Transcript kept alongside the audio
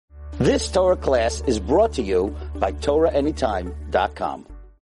This Torah class is brought to you by TorahAnytime.com.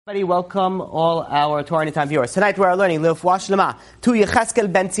 Everybody, welcome all our Torah Anytime viewers. Tonight we are learning Le'ufwa Shlema to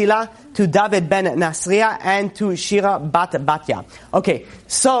Yecheskel ben Tzila, to David ben Nasriya, and to Shira bat Batya. Okay,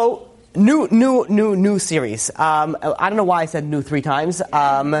 so new series. I don't know why I said new 3 times. Sort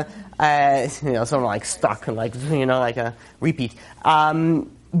of like stuck, like a repeat.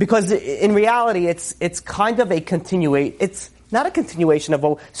 Because in reality, it's kind of a It's not a continuation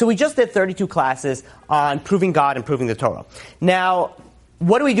of so we just did 32 classes on proving God and proving the Torah. Now,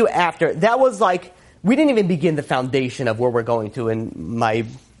 what do we do after? That was like, we didn't even begin the foundation of where we're going to in my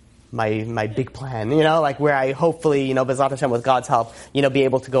big plan, like where I hopefully, B'ezrat Hashem, with God's help, be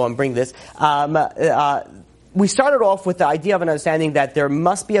able to go and bring this. We started off with the idea of an understanding that there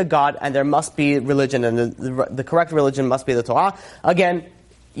must be a God and there must be religion, and the correct religion must be the Torah. Again,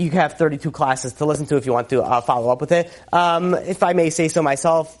 you have 32 classes to listen to if you want to follow up with it. If I may say so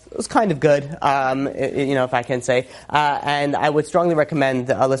myself, it was kind of good, if I can say. And I would strongly recommend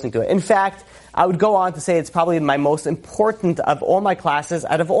listening to it. In fact, I would go on to say it's probably my most important of all my classes.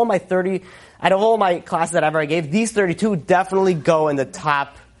 Out of all my classes that I ever gave, these 32 definitely go in the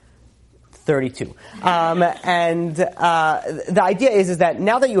top 32. The idea is that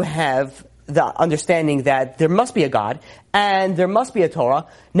now that you have the understanding that there must be a God and there must be a Torah,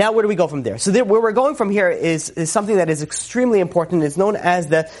 now where do we go from there? So where we're going from here is something that is extremely important. It's known as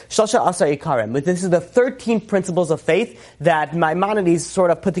the Shosha Asar Ikarim. But this is the 13 principles of faith that Maimonides sort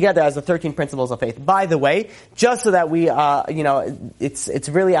of put together as the 13 principles of faith. By the way, just so that we, it's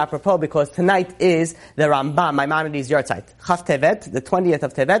really apropos because tonight is the Rambam, Maimonides Yortzeit. Chaf Tevet, the 20th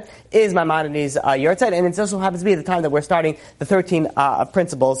of Tevet, is Maimonides Yortzeit, and it also happens to be the time that we're starting the 13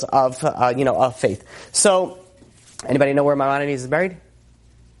 principles of faith. So, anybody know where Maimonides is buried?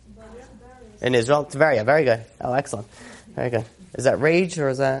 In Israel, Tveria. Very good. Oh, excellent. Very good. Is that rage or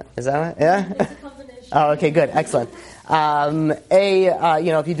is that it? Yeah? It's a combination. Oh, okay, good. Excellent.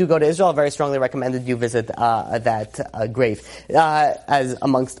 If you do go to Israel, I very strongly recommended you visit that grave, as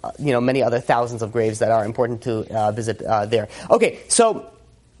amongst many other thousands of graves that are important to visit there. Okay, so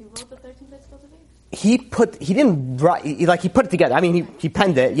He wrote the 13 Principles of Faith? he put it together. I mean, he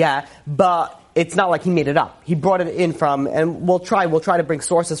penned it, yeah, but it's not like he made it up. He brought it in from, and we'll try to bring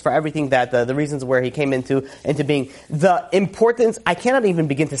sources for everything that the reasons where he came into being. The importance, I cannot even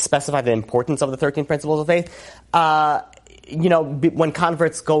begin to specify the importance of the 13 principles of faith. When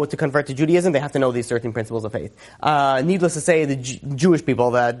converts go to convert to Judaism, they have to know these 13 principles of faith. Needless to say, the Jewish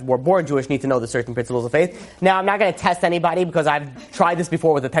people that were born Jewish need to know the certain principles of faith. Now, I'm not going to test anybody because I've tried this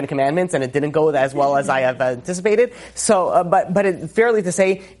before with the 10 Commandments and it didn't go as well as I have anticipated. So, but fairly to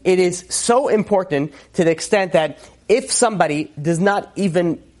say, it is so important to the extent that if somebody does not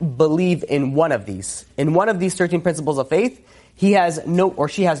even believe in one of these 13 principles of faith, he has no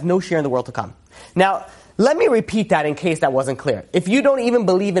share in the world to come. Now, let me repeat that in case that wasn't clear. If you don't even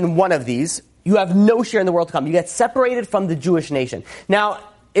believe in one of these, you have no share in the world to come. You get separated from the Jewish nation. Now,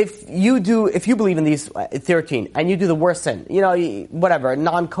 if you believe in these 13 and you do the worst sin, whatever,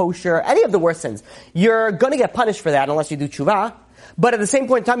 non-kosher, any of the worst sins, you're going to get punished for that unless you do tshuva. But at the same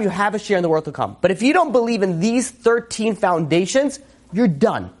point in time, you have a share in the world to come. But if you don't believe in these 13 foundations, you're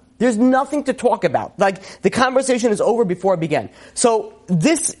done. There's nothing to talk about. Like, the conversation is over before it began. So,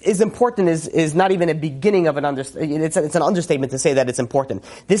 this is important, is not even a beginning of an understatement. It's an understatement to say that it's important.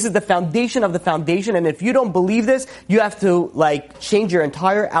 This is the foundation of the foundation, and if you don't believe this, you have to, change your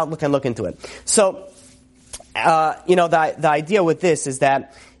entire outlook and look into it. So, the idea with this is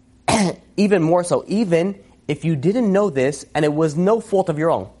that, even more so, even if you didn't know this, and it was no fault of your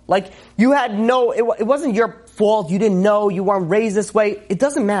own. It wasn't your fault, you didn't know, you weren't raised this way, it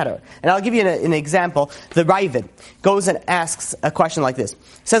doesn't matter. And I'll give you an example. The Ravid goes and asks a question like this. It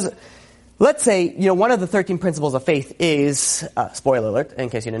says, let's say, one of the 13 principles of faith is, spoiler alert, in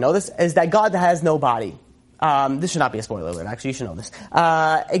case you didn't know this, is that God has no body. This should not be a spoiler alert, actually, you should know this.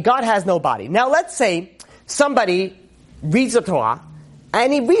 God has no body. Now let's say somebody reads the Torah,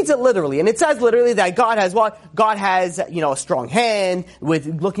 and he reads it literally, and it says literally that God has what? God has, a strong hand, with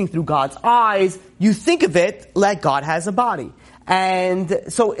looking through God's eyes. You think of it like God has a body. And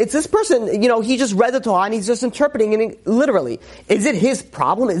so it's this person, he just read the Torah and he's just interpreting it literally. Is it his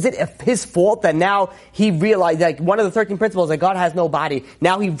problem? Is it his fault that now he realized, one of the 13 principles that God has no body,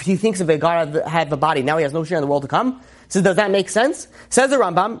 now he thinks of it, God had a body, now he has no share in the world to come? So does that make sense? Says the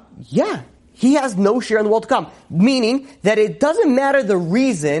Rambam, yeah. He has no share in the world to come. Meaning that it doesn't matter the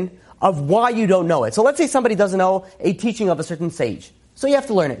reason of why you don't know it. So let's say somebody doesn't know a teaching of a certain sage. So you have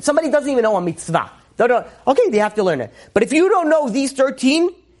to learn it. Somebody doesn't even know a mitzvah. Okay, they have to learn it. But if you don't know these 13,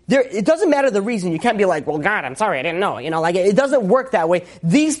 it doesn't matter the reason. You can't be like, well, God, I'm sorry, I didn't know. Like it doesn't work that way.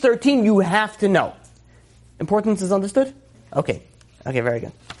 These 13 you have to know. Importance is understood? Okay, very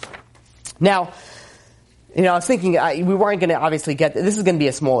good. Now, I was thinking we weren't going to obviously this is going to be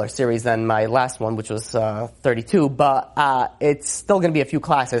a smaller series than my last one, which was 32, but it's still going to be a few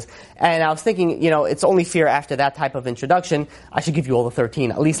classes. And I was thinking, it's only fair after that type of introduction, I should give you all the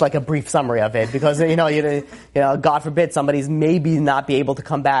 13, at least like a brief summary of it, because God forbid somebody's maybe not be able to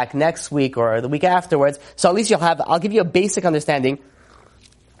come back next week or the week afterwards. So at least I'll give you a basic understanding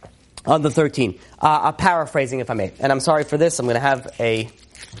on the 13. A paraphrasing, if I may. And I'm sorry for this. I'm going to have I'm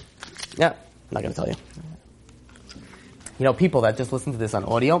not going to tell you. People that just listen to this on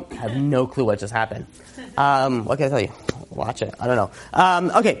audio have no clue what just happened. What can I tell you? Watch it. I don't know.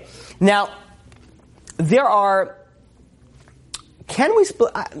 Okay. Now, can we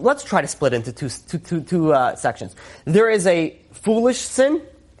split? Let's try to split into two sections. There is a foolish sin,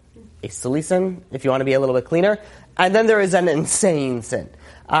 a silly sin, if you want to be a little bit cleaner, and then there is an insane sin.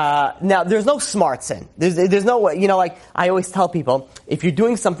 Now, there's no smart sin. There's no, like I always tell people, if you're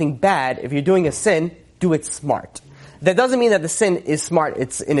doing something bad, if you're doing a sin, do it smart. That doesn't mean that the sin is smart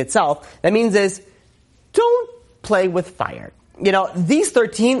in itself. That means don't play with fire. These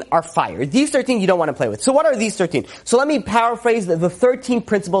 13 are fire. These 13 you don't want to play with. So what are these 13? So let me paraphrase the 13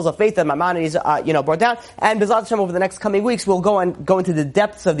 principles of faith that Maimonides, brought down. And B'ezras Hashem, over the next coming weeks, we'll go into the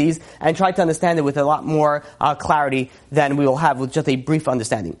depths of these and try to understand it with a lot more clarity than we will have with just a brief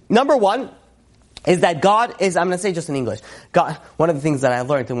understanding. Number one is that God is, I'm going to say just in English, God, one of the things that I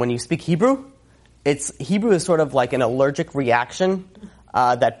learned, and when you speak Hebrew is sort of like an allergic reaction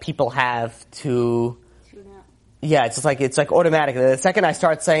that people have to. Yeah, it's like automatic. The second I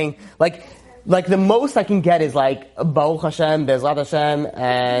start saying like the most I can get is like Baruch Hashem, B'ezras Hashem,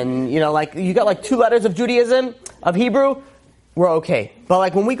 and like you got like 2 letters of Judaism of Hebrew, we're okay. But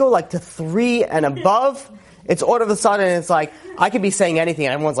like when we go like to 3 and above, it's all of a sudden it's like I could be saying anything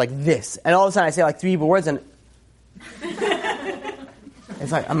and everyone's like this, and all of a sudden I say like 3 Hebrew words and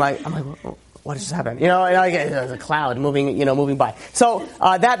it's like I'm like. What just happened? There's a cloud moving by. So,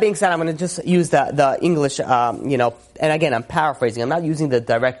 that being said, I'm going to just use the English, and again, I'm paraphrasing. I'm not using the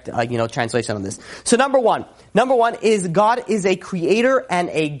direct, translation on this. So number one is God is a creator and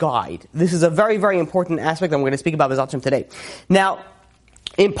a guide. This is a very, very important aspect I'm going to speak about B'ezras Hashem today. Now,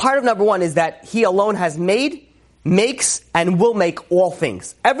 in part of number one is that He alone has made, makes, and will make all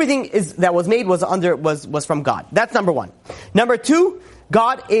things. Everything that was made was from God. That's number one. Number two,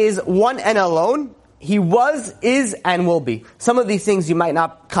 God is one and alone. He was, is, and will be. Some of these things you might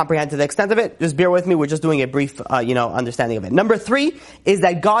not comprehend to the extent of it. Just bear with me. We're just doing a brief, understanding of it. Number 3 is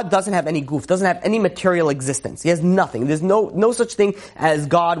that God doesn't have any goof, doesn't have any material existence. He has nothing. There's no such thing as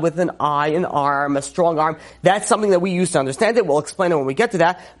God with an eye, an arm, a strong arm. That's something that we use to understand it. We'll explain it when we get to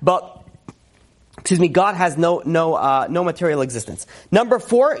that. But God has no material existence. Number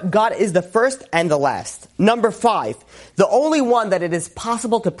 4, God is the first and the last. Number 5, the only one that it is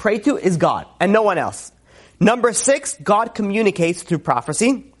possible to pray to is God and no one else. Number 6, God communicates through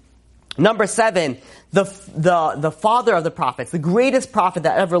prophecy. Number 7, the father of the prophets, the greatest prophet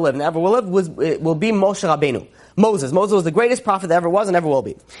that ever lived and ever will live will be Moshe Rabbeinu. Moses. Moses was the greatest prophet that ever was and ever will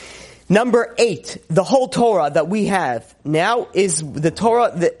be. Number 8, the whole Torah that we have now is the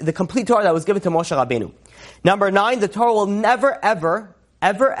Torah, the complete Torah that was given to Moshe Rabbeinu. Number 9, the Torah will never, ever,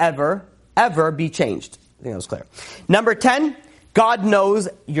 ever, ever, ever be changed. I think that was clear. Number 10, God knows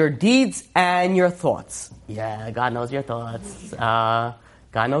your deeds and your thoughts. Yeah, God knows your thoughts. God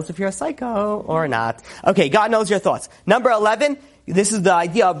knows if you're a psycho or not. Okay, God knows your thoughts. Number 11, this is the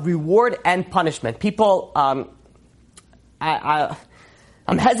idea of reward and punishment. People,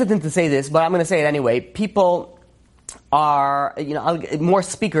 I'm hesitant to say this, but I'm going to say it anyway. People are, more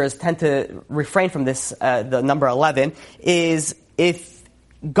speakers tend to refrain from this. The number 11 is if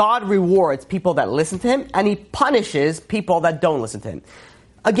God rewards people that listen to Him, and He punishes people that don't listen to Him.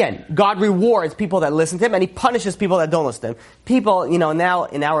 Again, God rewards people that listen to Him, and He punishes people that don't listen to Him. People, now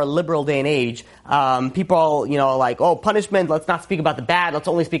in our liberal day and age, people, like, oh, punishment, let's not speak about the bad, let's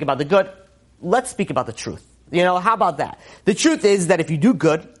only speak about the good. Let's speak about the truth. How about that? The truth is that if you do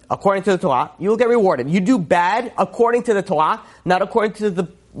good, according to the Torah, you will get rewarded. You do bad, according to the Torah, not according to the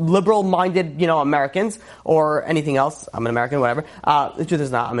liberal-minded, Americans, or anything else. I'm an American, whatever. The truth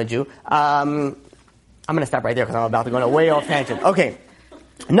is not, I'm a Jew. I'm gonna stop right there because I'm about to go on a way off tangent. Okay.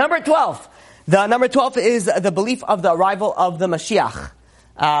 Number 12. The number 12 is the belief of the arrival of the Mashiach.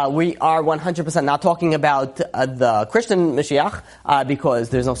 We are 100% not talking about the Christian Mashiach, because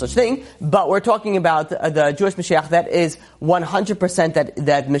there's no such thing, but we're talking about the Jewish Mashiach that is 100%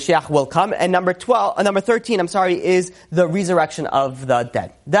 that Mashiach will come. And number 13, is the resurrection of the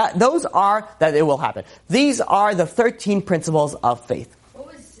dead. Those are that it will happen. These are the 13 principles of faith. What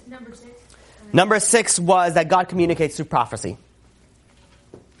was number 6? Number 6 was that God communicates through prophecy.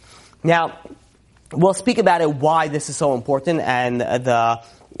 Now, we'll speak about it, why this is so important, and the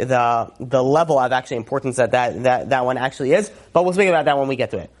level of actually importance that one actually is. But we'll speak about that when we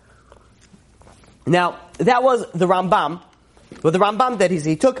get to it. Now, that was the Rambam. What the Rambam did is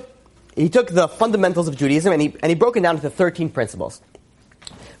he took the fundamentals of Judaism and he broke it down into 13 principles.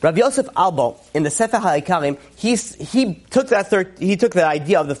 Rav Yosef Albo, in the Sefer HaIkarim, he took the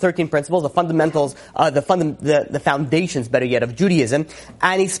idea of the 13 principles, the fundamentals, the foundations, better yet, of Judaism,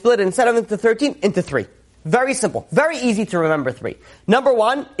 and he split it, instead of into 13, into 3. Very simple. Very easy to remember 3. Number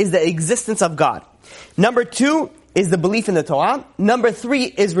 1 is the existence of God. Number 2 is the belief in the Torah. Number 3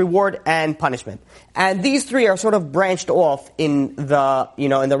 is reward and punishment. And these 3 are sort of branched off in the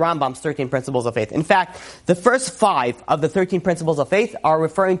Rambam's 13 principles of faith. In fact, the first 5 of the 13 principles of faith are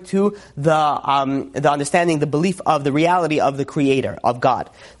referring to the understanding, the belief of the reality of the Creator, of God.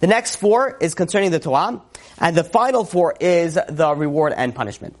 The next 4 is concerning the Torah, and the final 4 is the reward and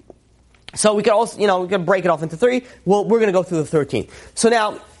punishment. So we could also, we could break it off into 3. Well, we're going to go through the 13. So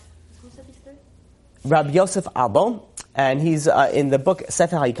now, Rabbi Yosef Albo, and he's in the book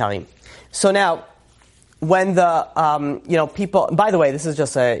Sefer HaIkarim. So now, when the people, by the way, this is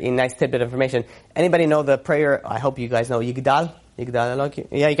just a nice tidbit of information. Anybody know the prayer? I hope you guys know Yigdal.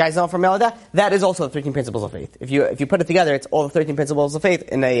 Yeah, you guys know from Melada? That is also the 13 principles of faith. If you put it together, it's all the 13 principles of faith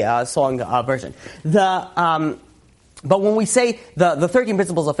in a song version. But when we say the 13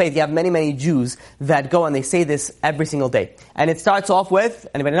 principles of faith, you have many, many Jews that go and they say this every single day. And it starts off with,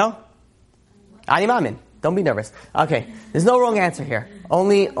 anybody know? Ani Maamin. Don't be nervous. Okay. There's no wrong answer here.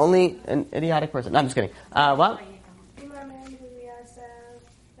 Only an idiotic person. No, I'm just kidding. What?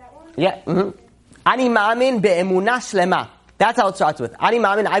 Yeah. Mm-hmm. Ani Maamin be'emunah shlema. That's how it starts with. Ani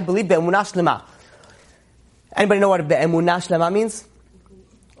Maamin, I believe be'emunah shlema. Anybody know what be'emunah shlema means?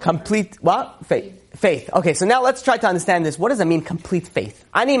 Complete, what? Faith. Okay, so now let's try to understand this. What does it mean, complete faith?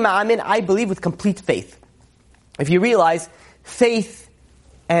 Ani Maamin, I believe with complete faith. If you realize, faith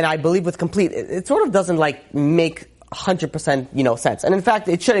and I believe with complete, it sort of doesn't make 100% sense. And in fact,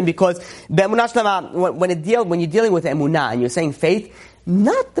 it shouldn't, because be'emunah shlema, when you're dealing with emunah and you're saying faith,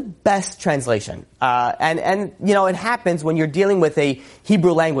 not the best translation. And it happens when you're dealing with a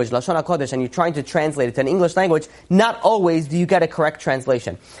Hebrew language, Lashon HaKodesh, and you're trying to translate it to an English language, not always do you get a correct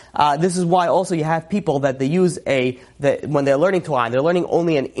translation. This is why also you have people that they use when they're learning Torah, and they're learning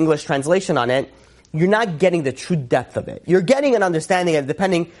only an English translation on it, you're not getting the true depth of it. You're getting an understanding, and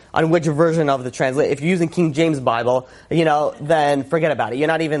depending on which version of the translation. If you're using King James Bible, then forget about it. You're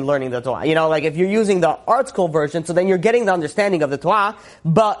not even learning the Torah. If you're using the Art Scroll version, so then you're getting the understanding of the Torah,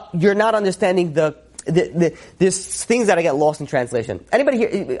 but you're not understanding there's things that I get lost in translation. Anybody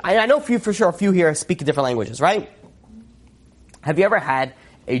here? I know for sure a few here speak different languages, right? Have you ever had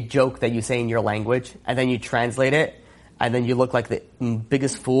a joke that you say in your language, and then you translate it, and then you look like the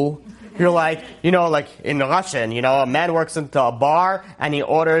biggest fool? You're like in Russian, a man works into a bar and he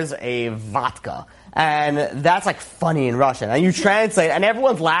orders a vodka. And that's funny in Russian. And you translate and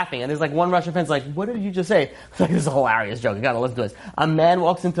everyone's laughing. And there's one Russian fan's like, what did you just say? It's this is a hilarious joke. You gotta listen to this. A man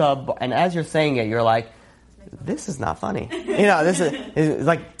walks into a bar, and as you're saying it, you're like, this is not funny. This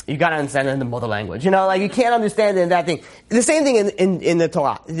is you gotta understand it in the mother language. You can't understand it in that thing. The same thing in the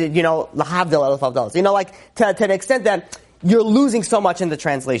Torah. Lahavdil elef avdalos. To the extent that you're losing so much in the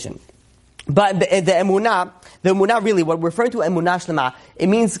translation. But the emunah really, what we're referring to emunah shlema, it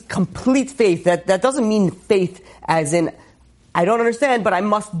means complete faith. That doesn't mean faith as in, I don't understand, but I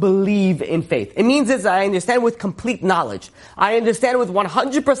must believe in faith. It means I understand with complete knowledge. I understand with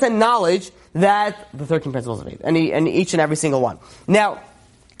 100% knowledge that the 13 principles of faith, and each and every single one. Now,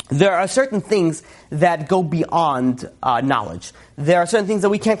 there are certain things that go beyond knowledge. There are certain things that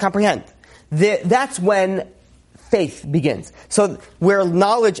we can't comprehend. That's when faith begins. So where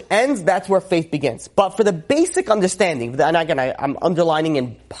knowledge ends, that's where faith begins. But for the basic understanding, and again, I'm underlining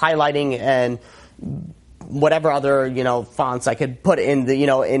and highlighting and whatever other, fonts I could put in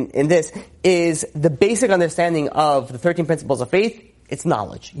in this, is the basic understanding of the 13 principles of faith. It's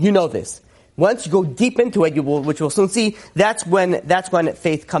knowledge. You know this. Once you go deep into it, which we'll soon see, that's when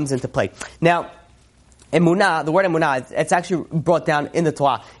faith comes into play. Now, Emunah, the word emunah, it's actually brought down in the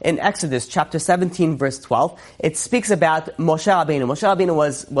Torah. In Exodus chapter 17 verse 12, it speaks about Moshe Rabbeinu. Moshe Rabbeinu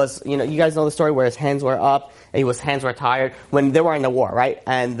was, you guys know the story where his hands were up, and his hands were tired when they were in the war, right?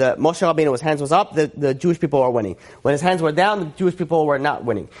 And Moshe Rabbeinu, his hands was up, the Jewish people were winning. When his hands were down, the Jewish people were not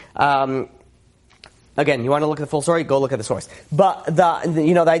winning. Again, you want to look at the full story? Go look at the source. But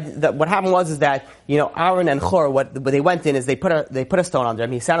what happened was that Aaron and Hur, what they went in is they put a stone under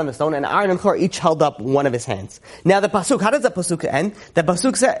him. He sat on the stone, and Aaron and Hur each held up one of his hands. Now the pasuk, how does the pasuk end? The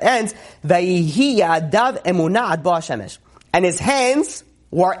pasuk ends, "Vayihi yadav emunah ad bo hashemesh," and his hands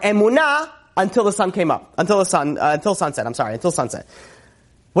were emunah until the sun came up, until sunset.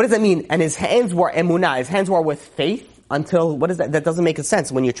 What does that mean? And his hands were emunah. His hands were with faith. Until, what is that? That doesn't make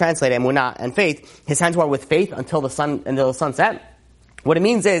sense when you translate emunah and faith. His hands were with faith until the sun set. What it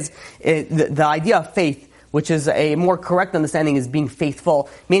means is, the idea of faith, which is a more correct understanding, is being faithful,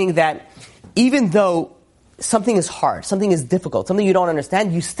 meaning that even though something is hard, something is difficult, something you don't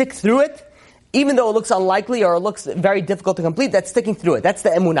understand, you stick through it, even though it looks unlikely or it looks very difficult to complete, that's sticking through it. That's the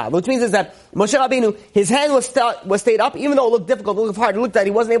emunah. Which means is that Moshe Rabbeinu, his hand was stayed up, even though it looked difficult, it looked hard, it looked that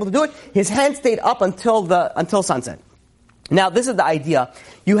he wasn't able to do it, his hand stayed up until sunset. Now, this is the idea.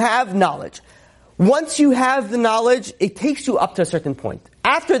 You have knowledge. Once you have the knowledge, it takes you up to a certain point.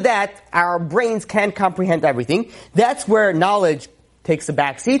 After that, our brains can't comprehend everything. That's where knowledge takes the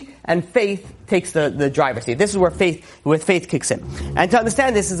back seat and faith takes the driver's seat. This is where faith kicks in. And to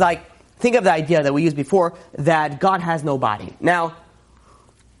understand this is like, think of the idea that we used before, that God has no body. Now,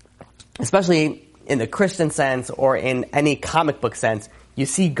 especially in the Christian sense or in any comic book sense, you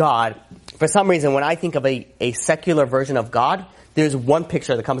see God. For some reason, when I think of a secular version of God, there's one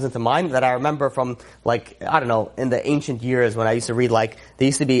picture that comes into mind that I remember from, in the ancient years when I used to read, they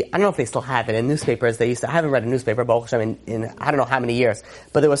used to be, I don't know if they still have it, in newspapers, I haven't read a newspaper, but in I don't know how many years,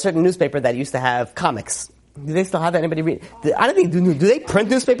 but there was a certain newspaper that used to have comics. Do they still have it? Anybody read? I don't think, do they print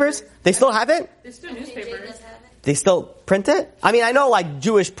newspapers? They still have it? There's still newspapers. They still print it? I mean, I know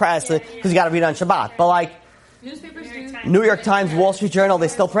Jewish press, because you gotta read on Shabbat, but newspapers do. New York Times, Wall Street Journal, they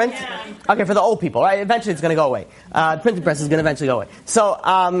still print? Okay, for the old people, right? Eventually it's going to go away. Printing press is going to eventually go away. So,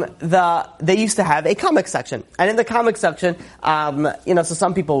 they used to have a comic section. And in the comic section, so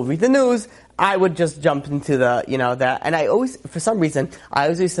some people read the news. I would just jump into and I always, for some reason, I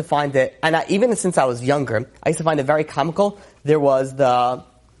always used to find it, and even since I was younger, I used to find it very comical. There was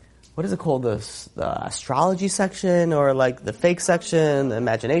what is it called? The astrology section, or the fake section, the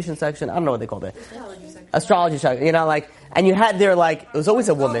imagination section. I don't know what they called it. Astrology section. And you had there it was always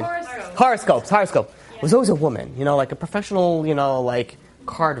a woman. Horoscope. It was always a woman. A professional.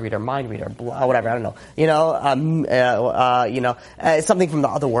 Card reader, mind reader, whatever. I don't know. Something from the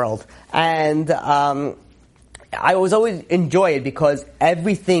other world. And I was always enjoy it because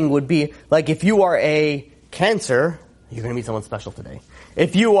everything would be if you are a Cancer, you're going to meet someone special today.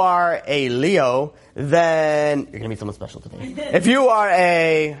 If you are a Leo, then you're going to meet someone special today. If you are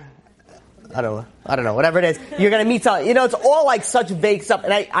a, I don't know, whatever it is, you're going to meet someone. It's all such vague stuff.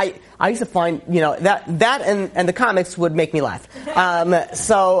 And I used to find, that and the comics would make me laugh.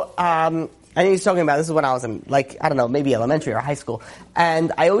 And he's talking about, this is when I was in, maybe elementary or high school.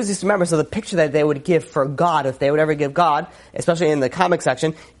 And I always used to remember, so the picture that they would give for God, if they would ever give God, especially in the comic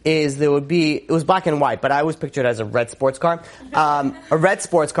section, is it was black and white, but I always pictured it as a red sports car. A red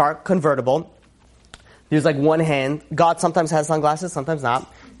sports car, convertible. There's one hand. God sometimes has sunglasses, sometimes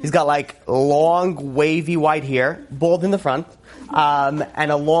not. He's got long, wavy white hair, bald in the front,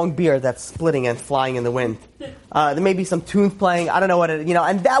 and a long beard that's splitting and flying in the wind. There may be some tunes playing, I don't know what it,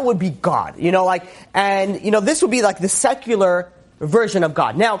 and that would be God, this would be the secular version of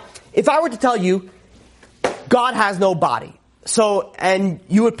God. Now, if I were to tell you, God has no body, and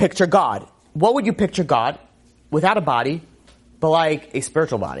you would picture God, what would you picture God? Without a body, but a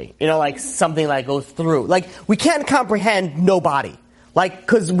spiritual body, something goes through. We can't comprehend no body.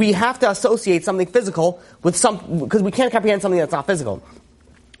 Cause we have to associate something physical with because we can't comprehend something that's not physical.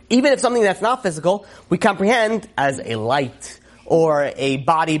 Even if something that's not physical, we comprehend as a light or a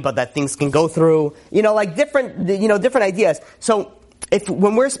body, but that things can go through, different ideas. So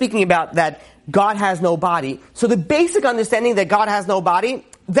when we're speaking about that God has no body, so the basic understanding that God has no body,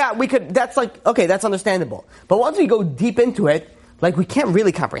 that's understandable. But once we go deep into it, we can't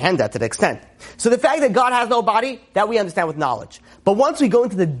really comprehend that to the extent. So the fact that God has no body, that we understand with knowledge. But once we go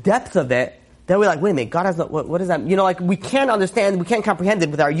into the depth of it, then we're wait a minute, God has no, what is that? We can't understand, we can't comprehend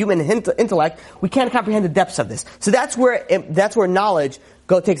it with our human intellect. We can't comprehend the depths of this. So that's where knowledge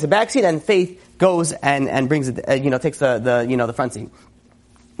takes a backseat, and faith goes and brings it, takes the front seat.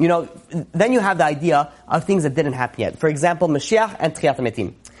 Then you have the idea of things that didn't happen yet. For example, Mashiach and Tchiyat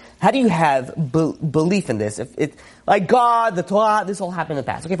HaMetim. How do you have belief in this? If it, like God, the Torah, this all happened in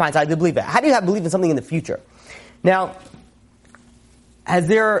the past. Okay, fine, so I do believe that. How do you have belief in something in the future? Now, has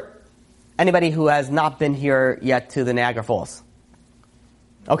there anybody who has not been here yet to the Niagara Falls?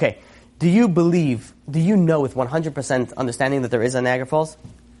 Okay. Do you know with 100% understanding that there is a Niagara Falls?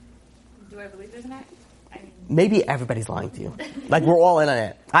 Do I believe there's an act? I mean, Maybe everybody's lying to you. Like, we're all in on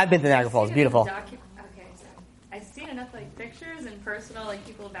it. I've been to Niagara Falls. Beautiful. Okay, so I've seen enough like pictures and personal like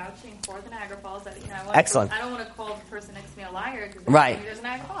people vouching for the Niagara Falls that Excellent. I don't want to call the person next to me a liar because Right. there's a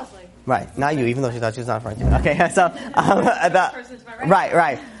Niagara Falls. Like, Right. Not you, even though she thought she was not referring to you. Okay, so... person to my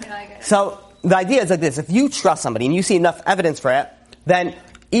right. You know, like, So, the idea is like this. If you trust somebody and you see enough evidence for it, then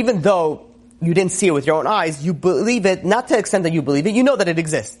even though you didn't see it with your own eyes, you believe it, not to the extent that you believe it, you know that it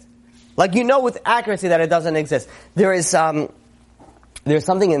exists. Like, you know with accuracy that it doesn't exist. There's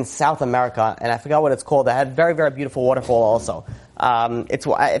something in South America, and I forgot what it's called, that had very, very beautiful waterfall also. It's,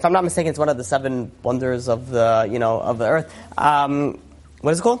 if I'm not mistaken, it's one of the 7 wonders of the, of the earth.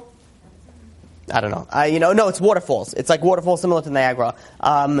 What is it called? I don't know. No, it's waterfalls. It's like waterfalls similar to Niagara.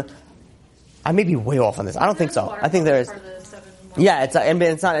 I may be way off on this. I don't think so. I think there is. Yeah,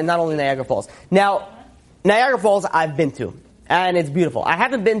 it's not only Niagara Falls. Now, Niagara Falls I've been to, and it's beautiful. I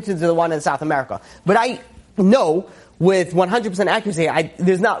haven't been to the one in South America, but I know with 100% accuracy,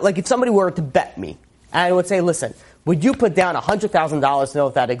 there's not, like if somebody were to bet me, and I would say, listen, would you put down $100,000 to know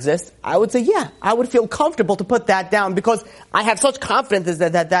if that exists? I would say, yeah, I would feel comfortable to put that down because I have such confidence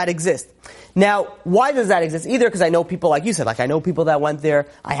that exists. Now, why does that exist? Either because I know people, like you said, like I know people that went there.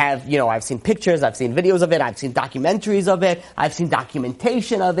 I have, I've seen pictures, I've seen videos of it, I've seen documentaries of it, I've seen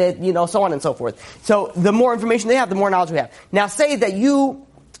documentation of it, so on and so forth. So the more information they have, the more knowledge we have. Now say that you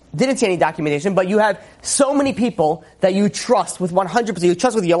didn't see any documentation, but you have so many people that you trust with 100%, you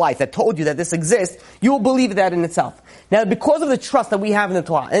trust with your life that told you that this exists, you will believe that in itself. Now, because of the trust that we have in the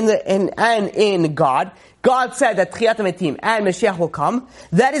Torah and in God, God said that Tchiyat HaMetim and Mashiach will come.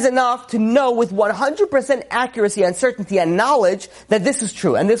 That is enough to know with 100% accuracy and certainty and knowledge that this is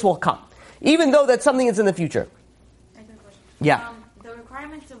true and this will come. Even though that something is in the future. I have a question. Yeah. The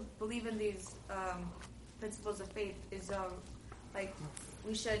requirement to believe in these principles of faith is like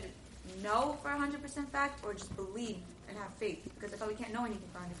we should know for 100% fact or just believe and have faith? Because I thought we can't know anything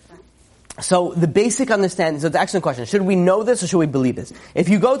for 100%. So the basic understanding, so it's an excellent question. Should we know this or should we believe this? If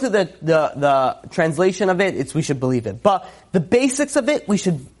you go to the translation of it, it's we should believe it. But the basics of it, we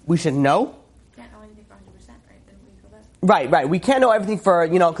should know. We can't know anything for 100%, right? Then we go back. Right. We can't know everything for,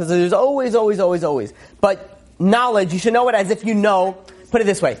 because there's always. But knowledge, you should know it as if you know. Put it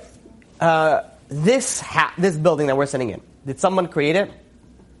this way. This building that we're sitting in, did someone create it?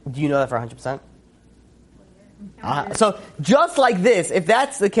 Do you know that for 100%? So just like this, if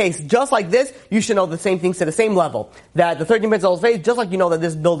that's the case, just like this, you should know the same things to the same level. That the 13 principles of faith, just like you know that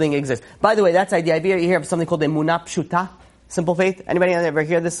this building exists. By the way, that's the idea. Have you ever heard of something called emunah pshuta? Simple faith? Anybody ever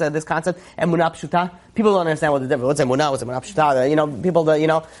hear this concept? Emunah pshuta? People don't understand what the difference. What's emunah? What's emunah pshuta? People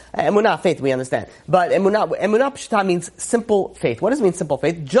emunah, faith, we understand. But emunah pshuta means simple faith. What does it mean, simple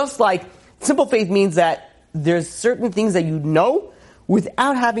faith? Just like simple faith means that there's certain things that you know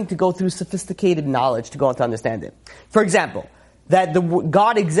without having to go through sophisticated knowledge to go on to understand it. For example, that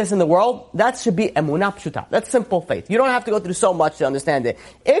God exists in the world, that should be emunah pshuta. That's simple faith. You don't have to go through so much to understand it.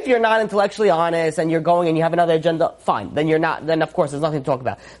 If you're not intellectually honest and you're going and you have another agenda, fine. Then of course there's nothing to talk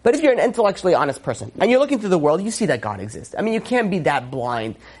about. But if you're an intellectually honest person and you're looking through the world, you see that God exists. I mean, you can't be that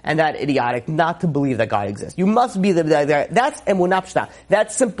blind and that idiotic not to believe that God exists. You must be that's emunah pshuta.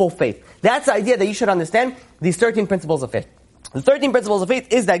 That's simple faith. That's the idea that you should understand these 13 principles of faith. The 13 principles of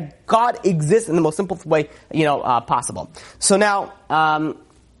faith is that God exists in the most simple way, possible. So now,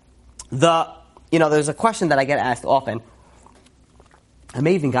 there's a question that I get asked often. I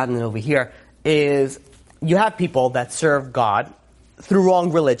may even gotten it over here. Is you have people that serve God through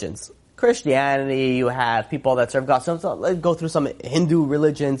wrong religions. Christianity, you have people that serve God. So let's go through some Hindu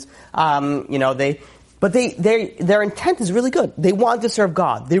religions. Their intent is really good. They want to serve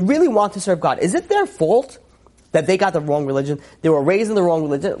God. They really want to serve God. Is it their fault that they got the wrong religion? They were raised in the wrong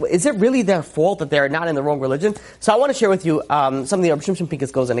religion. Is it really their fault that they're not in the wrong religion? So I want to share with you something that Rabbi Shimshon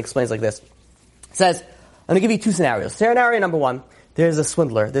Pincus goes and explains like this. It says, I'm going to give you 2 scenarios. Scenario number 1, there's a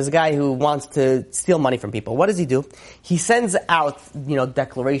swindler. There's a guy who wants to steal money from people. What does he do? He sends out,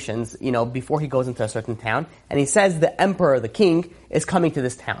 declarations, before he goes into a certain town, and he says the emperor, the king, is coming to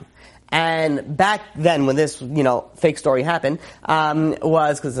this town. And back then, when this, fake story happened,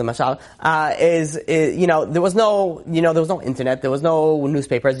 was, because it's a mashal, there was no internet, there was no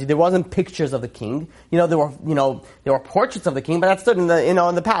newspapers, there wasn't pictures of the king. There were portraits of the king, but that stood in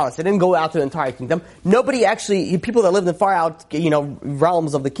the palace. It didn't go out to the entire kingdom. Nobody actually, people that lived in far out,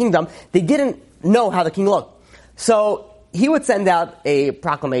 realms of the kingdom, they didn't know how the king looked. So, he would send out a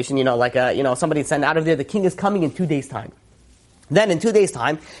proclamation, somebody send out of there, the king is coming in 2 days' time. Then in 2 days'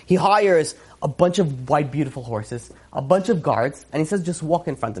 time, he hires a bunch of white, beautiful horses, a bunch of guards, and he says, just walk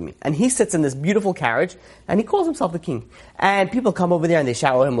in front of me. And he sits in this beautiful carriage, and he calls himself the king. And people come over there and they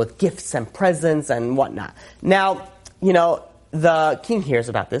shower him with gifts and presents and whatnot. Now, the king hears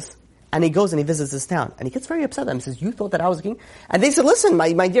about this, and he goes and he visits this town. And he gets very upset at him. He says, you thought that I was a king? And they said, listen,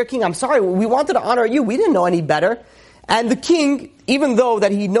 my dear king, I'm sorry, we wanted to honor you. We didn't know any better. And the king, even though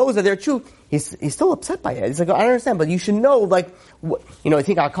that he knows that they're true, he's still upset by it. He's like, I don't understand, but you should know, you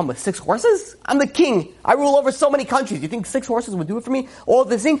think I'll come with 6 horses? I'm the king. I rule over so many countries. You think 6 horses would do it for me? All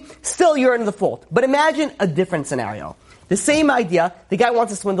this thing? Still, you're in the fault. But imagine a different scenario. The same idea, the guy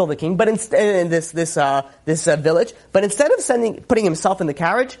wants to swindle the king, but in this village, but instead of putting himself in the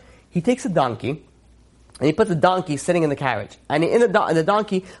carriage, he takes a donkey, and he puts the donkey sitting in the carriage. And the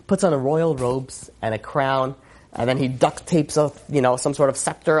donkey puts on a royal robes and a crown, and then he duct tapes some sort of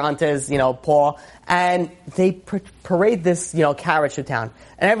scepter onto his, paw, and they parade this, carriage to town.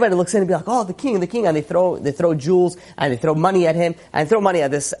 And everybody looks in and be like, oh, the king, and they throw jewels, and they throw money at him, and throw money at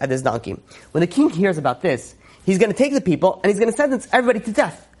this donkey. When the king hears about this, he's gonna take the people, and he's gonna sentence everybody to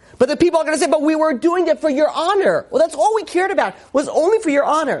death. But the people are gonna say, but we were doing it for your honor. Well, that's all we cared about, was only for your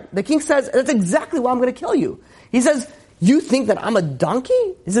honor. The king says, that's exactly why I'm gonna kill you. He says, you think that I'm a donkey?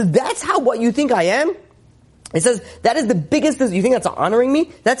 He says, that's what you think I am? It says, that is the biggest, you think that's honoring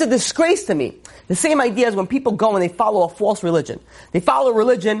me? That's a disgrace to me. The same idea as when people go and they follow a false religion. They follow a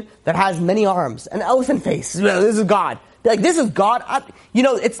religion that has many arms, an elephant face. This is God. They're like, this is God.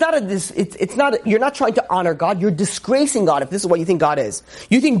 You're not trying to honor God. You're disgracing God if this is what you think God is.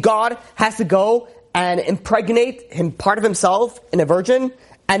 You think God has to go and impregnate part of himself in a virgin,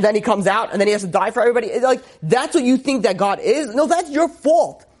 and then he comes out, and then he has to die for everybody. It's like, that's what you think that God is? No, that's your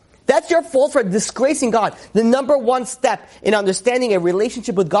fault. That's your fault for disgracing God. The number one step in understanding a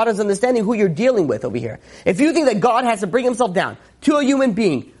relationship with God is understanding who you're dealing with over here. If you think that God has to bring himself down to a human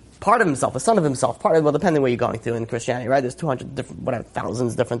being, part of himself, a son of himself, depending where you're going to in Christianity, right? There's 200 different,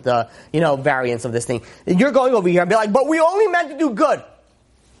 thousands different, variants of this thing. And you're going over here and be like, but we only meant to do good.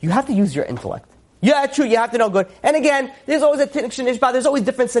 You have to use your intellect. Yeah, true, you have to know good. And again, there's always a tinkshin ishba, there's always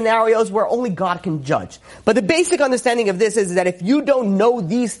different scenarios where only God can judge. But the basic understanding of this is that if you don't know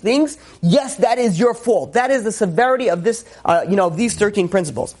these things, yes, that is your fault. That is the severity of this, of these 13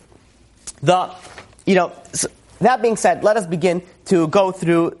 principles. That being said, let us begin to go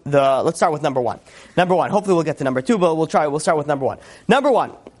through let's start with number 1. Number 1, hopefully we'll get to number 2, but we'll start with number 1. Number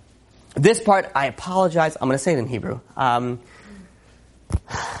 1, this part, I apologize, I'm going to say it in Hebrew.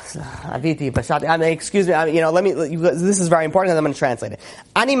 Excuse me, this is very important and I'm going to translate it.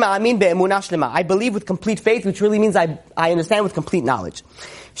 I believe with complete faith, which really means I understand with complete knowledge.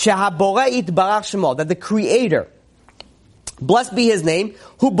 That the Creator, blessed be His name,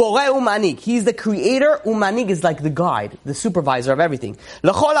 Hu Borei Umanig, He's the Creator, Umanig is like the guide, the supervisor of everything.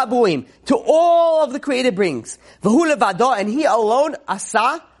 L'chol haburim, to all of the created beings. V'hu levado, and He alone,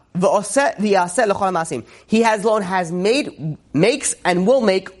 asa, He has made, makes, and will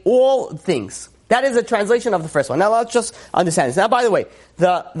make all things. That is a translation of the first one. Now let's just understand this. Now, by the way,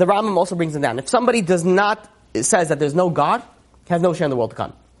 the Rambam also brings it down. If somebody says that there's no God, he has no share in the world to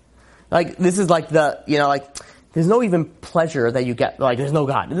come. This is there's no even pleasure that you get, there's no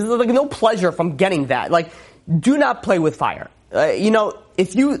God. There's no pleasure from getting that. Do not play with fire.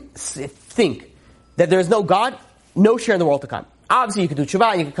 If you think that there's no God, no share in the world to come. Obviously, you can do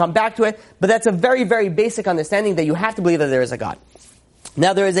tshuva and you can come back to it, but that's a very, very basic understanding that you have to believe that there is a God.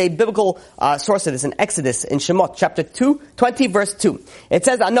 Now, there is a biblical source of this in Exodus, in Shemot, chapter 20, verse 2. It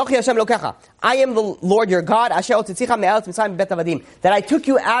says, Anochi Hashem Elokecha, I am the Lord your God, Asher hotzicha me'eretz Mitzrayim bet avadim, that I took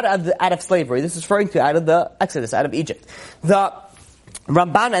you out of slavery. This is referring to out of the Exodus, out of Egypt. The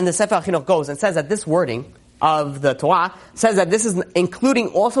Ramban and the Sefer HaChinuch goes and says that this wording of the Torah says that this is including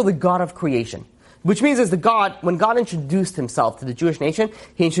also the God of creation. Which means when God introduced himself to the Jewish nation,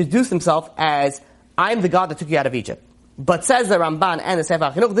 he introduced himself as, I am the God that took you out of Egypt. But says the Ramban and the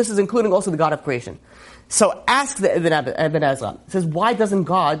Sefer HaChinuch, this is including also the God of creation. So ask the Ibn Ezra. It says, why doesn't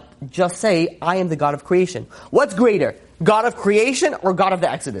God just say, I am the God of creation? What's greater? God of creation or God of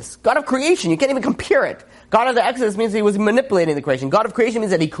the Exodus? God of creation, you can't even compare it. God of the Exodus means he was manipulating the creation. God of creation means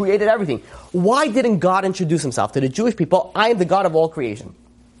that he created everything. Why didn't God introduce himself to the Jewish people, I am the God of all creation?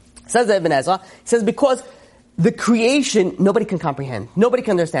 Says Ibn Ezra, he says because the creation, nobody can comprehend. Nobody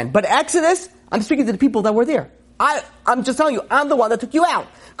can understand. But Exodus, I'm speaking to the people that were there. I'm just telling you, I'm the one that took you out.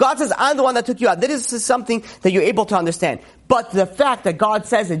 God says, I'm the one that took you out. This is something that you're able to understand. But the fact that God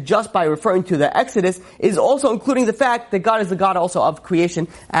says it just by referring to the Exodus is also including the fact that God is the God also of creation,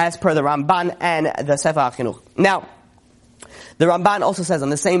 as per the Ramban and the Sefer HaChinuch. Now, the Ramban also says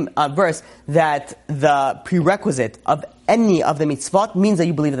on the same verse that the prerequisite of any of the mitzvot means that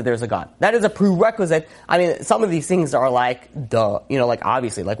you believe that there's a God. That is a prerequisite. I mean, some of these things are like, duh, like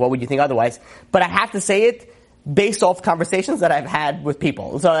obviously, like what would you think otherwise? But I have to say it based off conversations that I've had with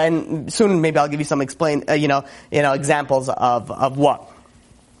people. So, and soon maybe I'll give you some examples of what.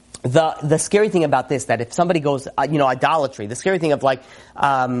 The scary thing about this, that if somebody goes, idolatry, the scary thing of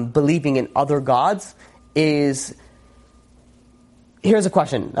believing in other gods is, here's a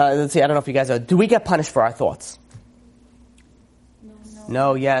question. Let's see, I don't know if you guys know. Do we get punished for our thoughts?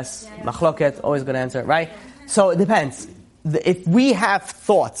 No, yes. Machloket, always good answer, right? So it depends. If we have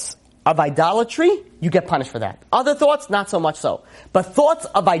thoughts of idolatry, you get punished for that. Other thoughts, not so much so. But thoughts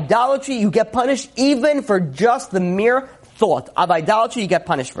of idolatry, you get punished even for just the mere thought of idolatry, you get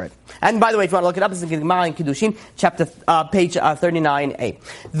punished for it. And by the way, if you want to look it up, it's in Gemara in Kiddushin, page 39a.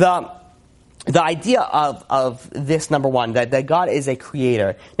 The idea of this, number one, that God is a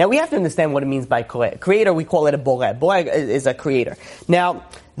creator. Now, we have to understand what it means by creator. We call it a boreh. Boreh is a creator. Now,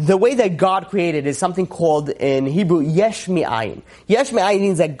 the way that God created is something called, in Hebrew, yesh mi'ayin. Yesh mi'ayin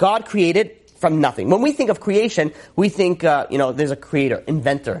means that God created from nothing. When we think of creation, we think, there's a creator,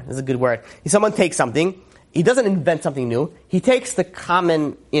 inventor is a good word. Someone takes something, he doesn't invent something new, he takes the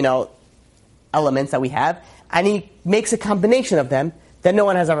common, elements that we have, and he makes a combination of them that no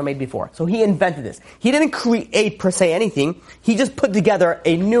one has ever made before. So he invented this. He didn't create per se anything. He just put together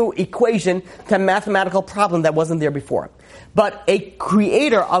a new equation to a mathematical problem that wasn't there before. But a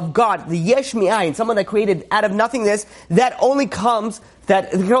creator of God, the yesh mi'ayin, someone that created out of nothingness, that it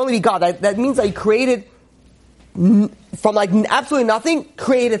can only be God. That means that he created from absolutely nothing,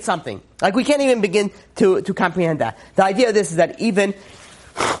 created something. We can't even begin to comprehend that. The idea of this is that even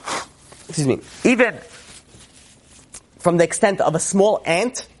from the extent of a small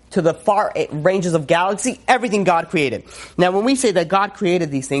ant to the far ranges of galaxy, everything God created. Now, when we say that God created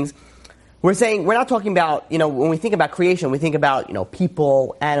these things, we're not talking about, when we think about creation, we think about,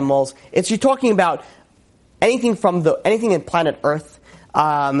 people, animals. You're talking about anything in planet Earth,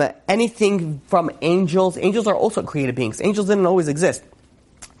 anything from angels. Angels are also created beings. Angels didn't always exist.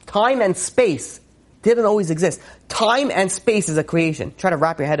 Time and space didn't always exist. Time and space is a creation. Try to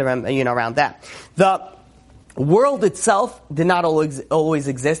wrap your head around that. The world itself did not always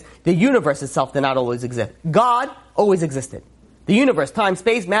exist. The universe itself did not always exist. God always existed. The universe, time,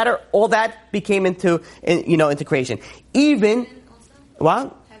 space, matter, all that became into creation. Even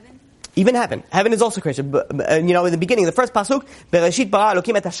what? Heaven. Even heaven. Heaven is also creation. But, in the beginning, the first pasuk, Bereshit bara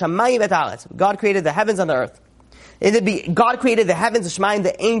Elokim et hashamayim v'et haaretz. God created the heavens and the earth. God created the heavens, the shemayim,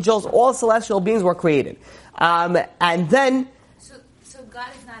 the angels, all celestial beings were created. And then. So God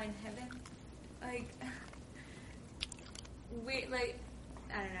is not in heaven. I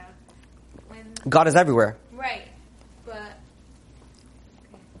don't know. God is everywhere. Right, but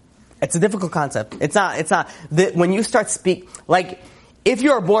it's a difficult concept. It's not. When you start if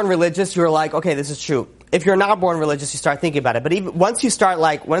you're born religious, you're like, okay, this is true. If you're not born religious, you start thinking about it. But even once you start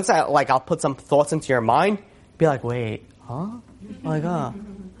I'll put some thoughts into your mind, be like, wait, huh?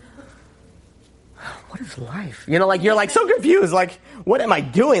 What is life? You're so confused. What am I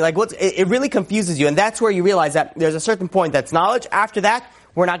doing? It really confuses you. And that's where you realize that there's a certain point that's knowledge. After that,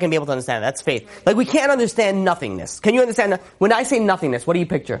 we're not going to be able to understand it. That's faith. We can't understand nothingness. Can you understand? When I say nothingness, what do you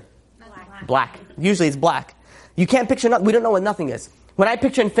picture? Black. Usually it's black. You can't picture nothing. We don't know what nothing is. When I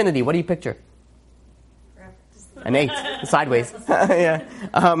picture infinity, what do you picture? An 8, sideways. Yeah.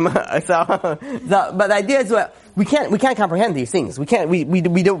 But the idea is that we can't comprehend these things. We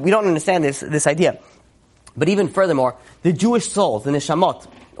don't understand this idea. But even furthermore, the Jewish souls, the neshamot,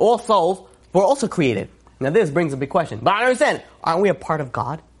 all souls were also created. Now this brings a big question. But I understand. Aren't we a part of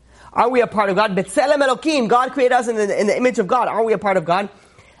God? Are we a part of God? B'tselem Elokim. God created us in the image of God. Are we a part of God?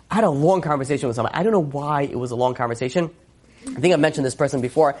 I had a long conversation with someone. I don't know why it was a long conversation. I think I've mentioned this person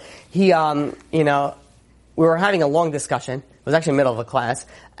before. He, we were having a long discussion. It was actually in the middle of a class.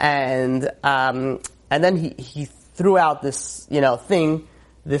 And then he threw out this, thing,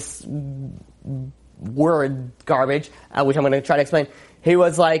 this word garbage, which I'm going to try to explain. He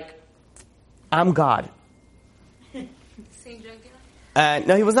was like, I'm God.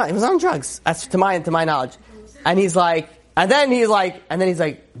 No, he was not. He was on drugs. That's to my knowledge. And he's like,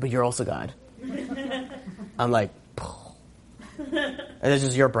 but you're also God. I'm like, And it's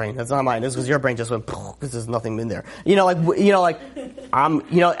just your brain. That's not mine. This was your brain just went, because there's nothing in there. And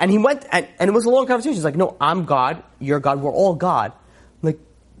he went, and it was a long conversation. He's like, no, I'm God. You're God. We're all God. I'm like,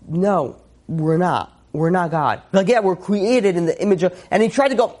 no, we're not. We're not God. Like, yeah, we're created in the image of, and he tried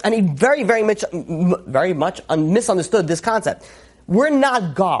to go, and he very, very much misunderstood this concept. We're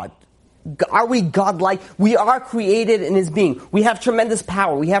not God. Are we God-like? We are created in His being. We have tremendous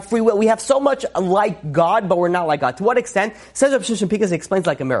power. We have free will. We have so much like God, but we're not like God. To what extent? Says Rav Shimshon Pincus, explains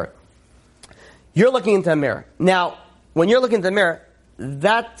like a mirror. You're looking into a mirror. Now, when you're looking into the mirror,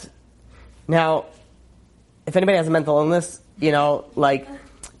 now, if anybody has a mental illness, you're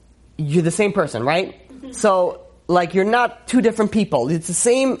the same person, right? So, you're not two different people. It's the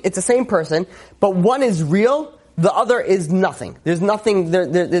same person, but one is real, the other is nothing. There's nothing.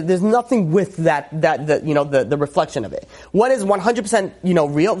 There's nothing with the reflection of it. One is 100%,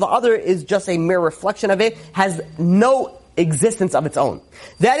 real. The other is just a mere reflection of it. Has no existence of its own.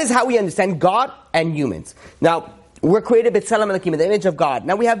 That is how we understand God and humans. Now, we're created b'tselem elokim, in the image of God.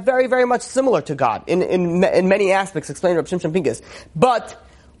 Now, we have very, very much similar to God in many aspects. Explained Rav Shimshon Pincus, but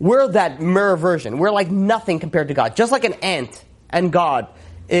we're that mirror version. We're like nothing compared to God. Just like an ant and God.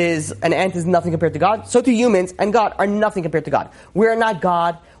 An ant is nothing compared to God. So too humans and God are nothing compared to God. We're not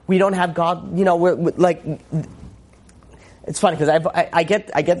God. We don't have God. We're like. It's funny because I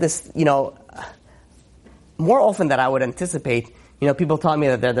get this. More often than I would anticipate. People telling me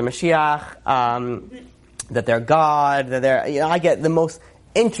that they're the Mashiach, that they're God, that they're. I get the most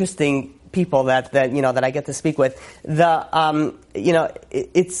interesting people that I get to speak with.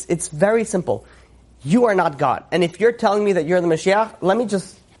 It's very simple. You are not God. And if you're telling me that you're the Mashiach, let me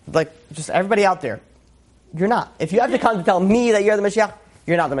just everybody out there, you're not. If you have to come to tell me that you're the Mashiach,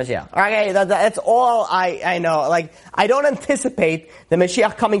 you're not the Mashiach. Okay, that's all I know. I don't anticipate the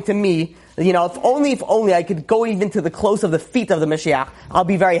Mashiach coming to me. If only I could go even to the close of the feet of the Mashiach, I'll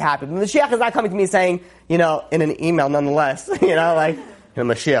be very happy. But the Mashiach is not coming to me saying, in an email nonetheless,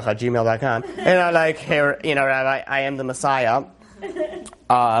 Mashiach@gmail.com. Here, Rabbi, I am the Messiah.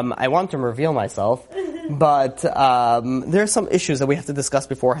 I want to reveal myself, but there are some issues that we have to discuss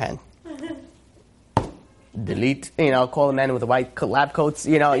beforehand. Delete, call the man with the white lab coats,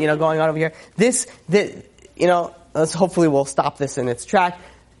 going on over here. Let's hopefully we'll stop this in its track.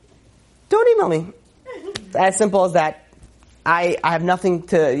 Don't email me. As simple as that. I have nothing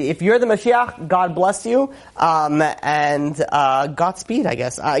to. If you're the Mashiach, God bless you, and Godspeed, I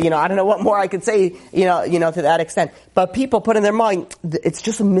guess. I don't know what more I could say, to that extent. But people put in their mind, it's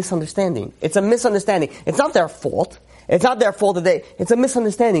just a misunderstanding. It's a misunderstanding. It's not their fault. It's not their fault that it's a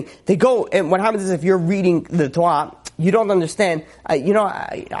misunderstanding. They go, and what happens is if you're reading the Torah, you don't understand.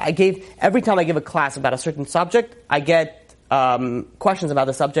 Every time I give a class about a certain subject, I get questions about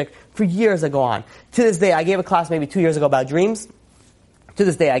the subject for years that go on. To this day, I gave a class maybe 2 years ago about dreams. To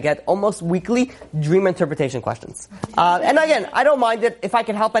this day, I get almost weekly dream interpretation questions. And again, I don't mind it. If I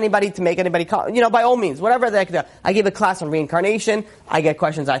can help anybody to make anybody, by all means, whatever they can do. I gave a class on reincarnation. I get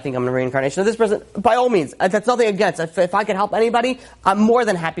questions, I think I'm in reincarnation of this person. By all means, that's nothing against. If I can help anybody, I'm more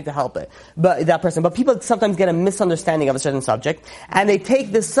than happy to help that person. But people sometimes get a misunderstanding of a certain subject, and they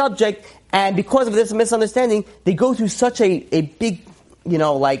take this subject, and because of this misunderstanding, they go through such a big,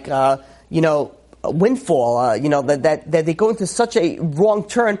 windfall, that they go into such a wrong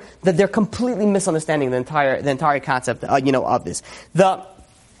turn that they're completely misunderstanding the entire concept, of this. The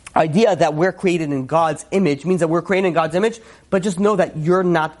idea that we're created in God's image means that we're created in God's image, but just know that you're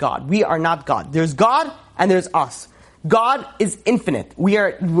not God. We are not God. There's God and there's us. God is infinite.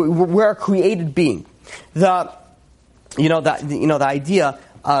 We're a created being. The idea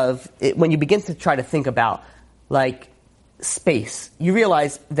of it, when you begin to try to think about space, you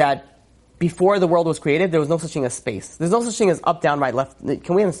realize that before the world was created, there was no such thing as space. There's no such thing as up, down, right, left.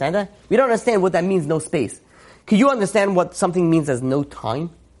 Can we understand that? We don't understand what that means, no space. Can you understand what something means as no time?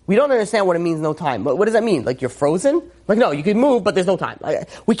 We don't understand what it means, no time. But what does that mean? You're frozen? No, you can move, but there's no time.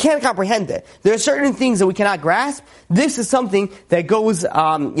 We can't comprehend it. There are certain things that we cannot grasp. This is something that goes,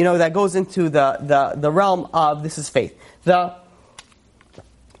 that goes into the realm of, this is faith.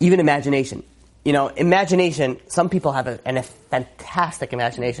 Even imagination. Imagination, some people have a fantastic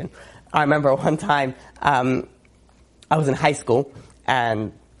imagination. I remember one time, I was in high school,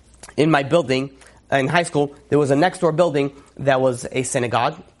 and in my building, in high school, there was a next door building that was a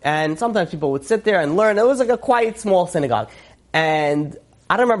synagogue, and sometimes people would sit there and learn. It was a quiet, small synagogue. And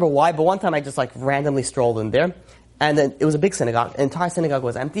I don't remember why, but one time I just randomly strolled in there, and then it was a big synagogue. The entire synagogue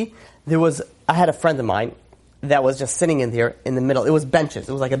was empty. I had a friend of mine that was just sitting in there in the middle. It was benches.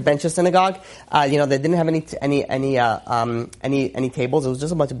 It was like a benches synagogue. They didn't have any tables. It was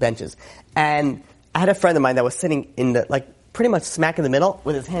just a bunch of benches. And I had a friend of mine that was sitting in pretty much smack in the middle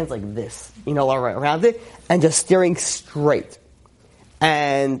with his hands like this, around it, and just staring straight.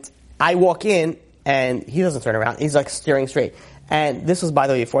 And I walk in, and he doesn't turn around. He's like staring straight. And this was, by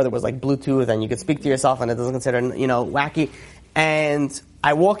the way, before there was like Bluetooth, and you could speak to yourself, and it doesn't consider, wacky. And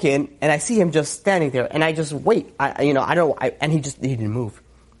I walk in, and I see him just standing there, and I just wait. And he didn't move.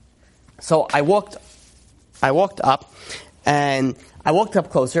 So I walked up, and I walked up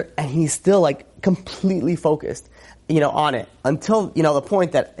closer, and he's still like completely focused, on it until, the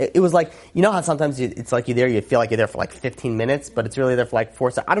point that it was like, how sometimes it's like you feel like you're there for like 15 minutes, but it's really there for like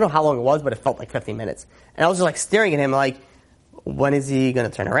 4 seconds. I don't know how long it was, but it felt like 15 minutes. And I was just like staring at him like, when is he going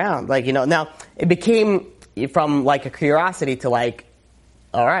to turn around? Like, now it became from like a curiosity to like,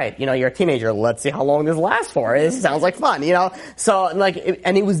 all right, you're a teenager. Let's see how long this lasts for. This sounds like fun, So like,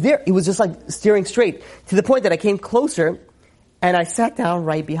 and he was there. He was just like staring straight to the point that I came closer and I sat down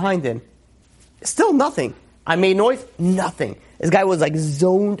right behind him. Still nothing. I made noise, nothing. This guy was like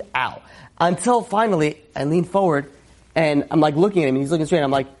zoned out until finally I leaned forward and I'm like looking at him and he's looking straight. And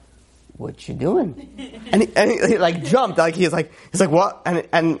I'm like, what you doing? And he like jumped. Like he's like what?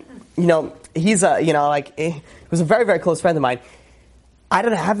 And he's he was a very, very close friend of mine. I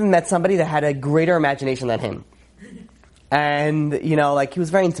haven't met somebody that had a greater imagination than him. And, he was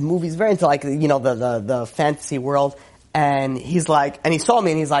very into movies, very into the fantasy world. And he's like, and he saw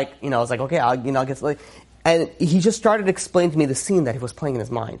me and he's like, I was like, okay, I'll get, and he just started explaining to me the scene that he was playing in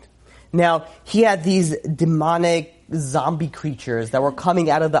his mind. Now, he had these demonic zombie creatures that were coming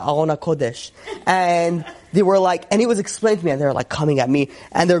out of the Aron HaKodesh. And they were like, and he was explaining to me, and they were like coming at me,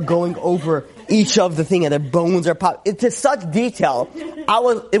 and they're going over each of the thing, and their bones are popping. To such detail,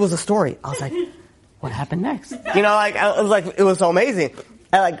 it was a story. I was like, what happened next? It was so amazing.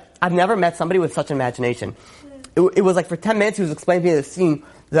 And I've never met somebody with such an imagination. It was like for 10 minutes, he was explaining to me the scene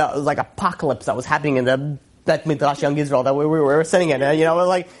that was like apocalypse that was happening in the Bet Midrash Young Israel that we were sitting in.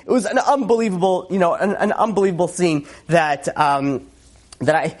 It was an unbelievable, an unbelievable scene that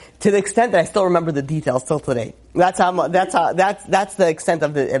I, to the extent that I still remember the details till today. That's the extent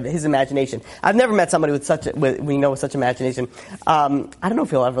of his imagination. I've never met somebody with such imagination. I don't know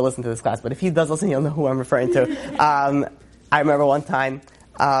if he'll ever listen to this class, but if he does listen, he'll know who I'm referring to. I remember one time,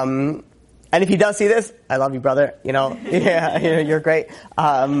 and if he does see this, I love you, brother. You're great.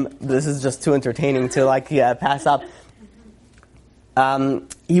 This is just too entertaining to pass up.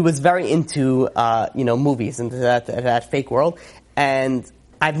 He was very into, movies, into that fake world. And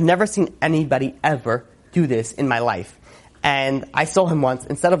I've never seen anybody ever do this in my life. And I saw him once.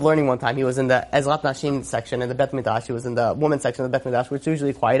 Instead of learning one time, he was in the Ezrat Nashim section in the Bet Midrash. He was in the women's section of the Bet Midrash, which is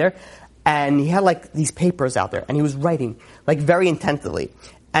usually quieter. And he had these papers out there, and he was writing very intensively.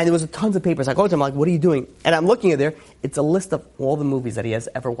 And there was tons of papers. I go to him, what are you doing? And I'm looking at there. It's a list of all the movies that he has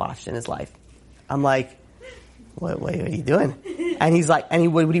ever watched in his life. I'm like, what are you doing? And he's like,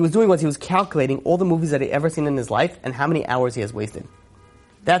 and what he was doing was he was calculating all the movies that he ever seen in his life and how many hours he has wasted.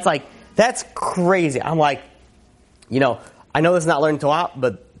 That's crazy. I'm like, I know this is not learning Torah,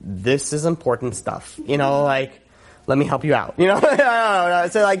 but this is important stuff. Let me help you out. No.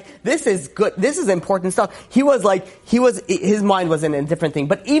 So this is good. This is important stuff. His mind was in a different thing.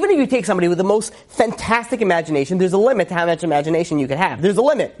 But even if you take somebody with the most fantastic imagination, there's a limit to how much imagination you can have. There's a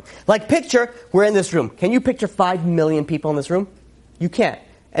limit. Picture, we're in this room. Can you picture 5 million people in this room? You can't.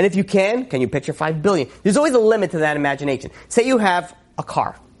 And if you can you picture 5 billion? There's always a limit to that imagination. Say you have a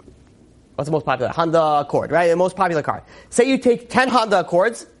car. What's the most popular? Honda Accord, right? The most popular car. Say you take 10 Honda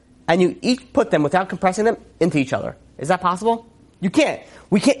Accords, and you each put them, without compressing them, into each other. Is that possible? You can't.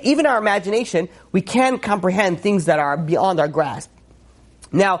 We can't, even our imagination, we can comprehend things that are beyond our grasp.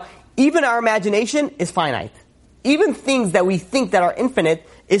 Now, even our imagination is finite. Even things that we think that are infinite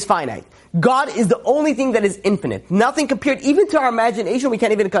is finite. God is the only thing that is infinite. Nothing compared, even to our imagination, we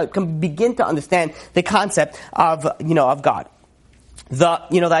can't even begin to understand the concept of God.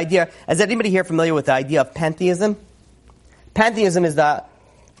 The idea, is anybody here familiar with the idea of pantheism? Pantheism is the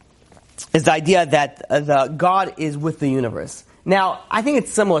idea that the God is with the universe. Now, I think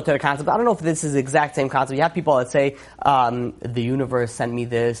it's similar to the concept. I don't know if this is the exact same concept. You have people that say, the universe sent me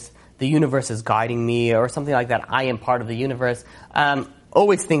this, the universe is guiding me, or something like that. I am part of the universe.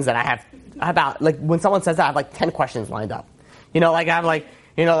 Always things that I have about, when someone says that, I have 10 questions lined up. I'm like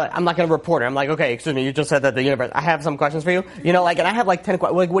a reporter. I'm like, okay, excuse me, you just said that the universe, I have some questions for you. And I have 10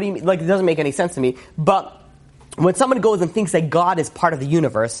 questions. What do you mean? It doesn't make any sense to me. But when someone goes and thinks that God is part of the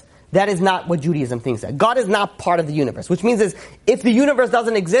universe, that is not what Judaism thinks that. God is not part of the universe, which means if the universe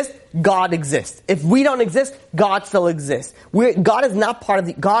doesn't exist, God exists. If we don't exist, God still exists. God is not part of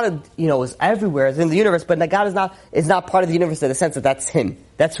the, God, is everywhere, is in the universe, but God is not part of the universe in the sense that that's Him.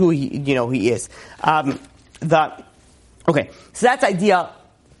 That's who He is. Okay, so that's idea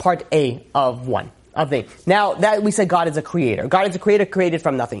part A of one. Of thing. Now, that we said God is a creator. God is a creator created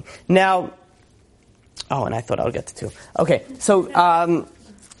from nothing. Now, and I thought I would get to two. Okay, so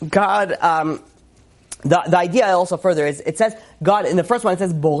God, the idea also further is, it says, God, in the first one it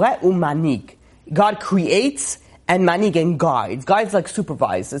says, Boreh u'manig. God creates and manig and guides. Guides like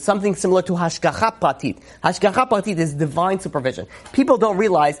supervise. It's something similar to hashgacha pratit. Hashgacha pratit is divine supervision. People don't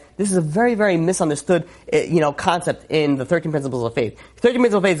realize this is a very, very misunderstood, concept in the 13 principles of faith. 13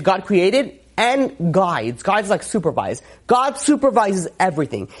 principles of faith is God created and guides. Guides like supervise. God supervises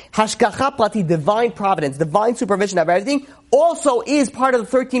everything. Hashgacha pratit, divine providence, divine supervision of everything, also is part of the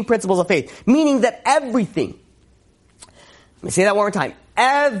 13 principles of faith. Meaning that everything, let me say that one more time,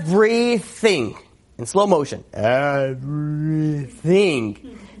 everything, in slow motion, everything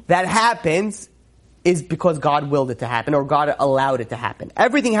that happens is because God willed it to happen, or God allowed it to happen.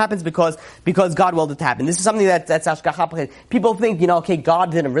 Everything happens because God willed it to happen. This is something that's hashgacha. People think,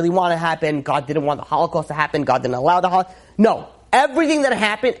 God didn't really want it to happen. God didn't want the Holocaust to happen. God didn't allow the Holocaust. No. Everything that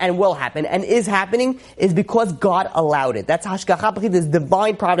happened and will happen and is happening is because God allowed it. That's hashgacha, this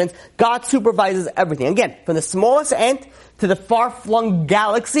divine providence. God supervises everything. Again, from the smallest ant to the far-flung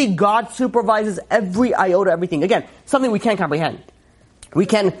galaxy, God supervises every iota, everything. Again, something we can't comprehend. We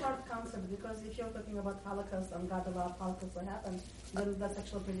can... Because if you're talking about Holocaust and God allowed Holocaust to happen, then that's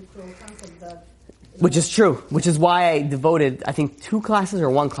actually a pretty cruel concept. Which is true. Which is why I devoted, I think, 2 classes or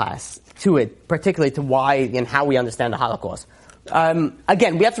 1 class to it, particularly to why and how we understand the Holocaust.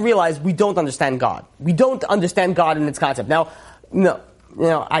 Again, we have to realize we don't understand God. We don't understand God in its concept. Now,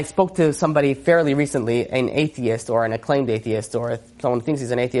 I spoke to somebody fairly recently, an atheist or an acclaimed atheist or someone who thinks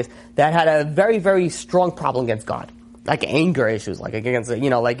he's an atheist, that had a very, very strong problem against God. Like anger issues, like against,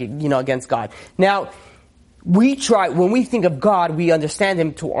 against God. Now, when we think of God, we understand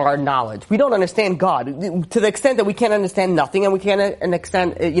Him to our knowledge. We don't understand God to the extent that we can't understand nothing and we can't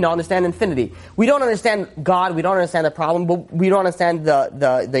understand infinity. We don't understand God, we don't understand the problem, but we don't understand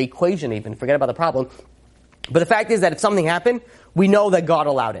the equation even. Forget about the problem. But the fact is that if something happened, we know that God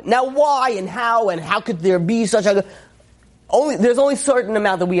allowed it. Now why and how could there be there's only a certain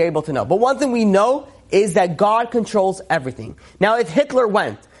amount that we are able to know. But one thing we know is that God controls everything. Now if Hitler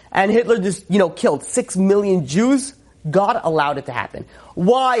went, and Hitler just, killed 6 million Jews, God allowed it to happen.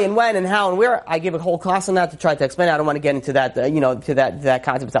 Why and when and how and where, I give a whole class on that to try to explain. I don't want to get into that, to that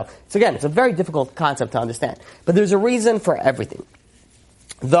concept itself. So again, it's a very difficult concept to understand. But there's a reason for everything.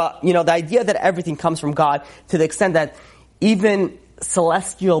 The idea that everything comes from God, to the extent that even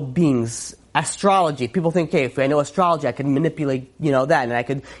celestial beings, astrology, people think, okay, if I know astrology, I can manipulate, that, and I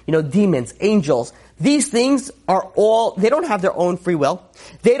could, demons, angels. These things they don't have their own free will.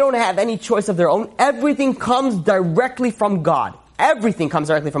 They don't have any choice of their own. Everything comes directly from God. Everything comes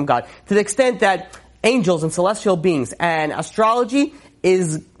directly from God. To the extent that angels and celestial beings and astrology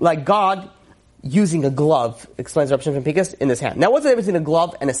is like God using a glove, explains Rabbi Shimon Pinkus, in his hand. Now, what's the difference between a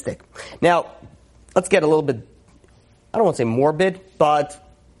glove and a stick? Now, let's get a little bit, I don't want to say morbid, but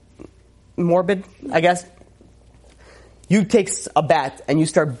morbid, I guess. You take a bat and you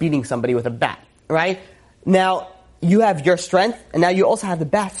start beating somebody with a bat, right? Now, you have your strength, and now you also have the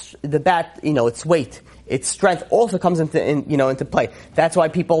bat, its weight, its strength also comes into play. That's why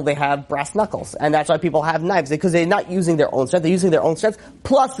they have brass knuckles, and that's why people have knives, because they're not using their own strength, they're using their own strength,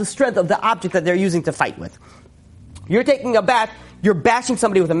 plus the strength of the object that they're using to fight with. You're taking a bat, you're bashing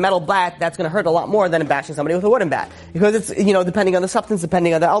somebody with a metal bat, that's going to hurt a lot more than bashing somebody with a wooden bat. Because it's, depending on the substance,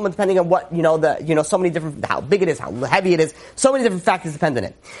 depending on the element, depending on what, so many different, how big it is, how heavy it is, so many different factors depend on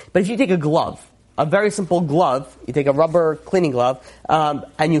it. But if you take a glove, a very simple glove, you take a rubber cleaning glove,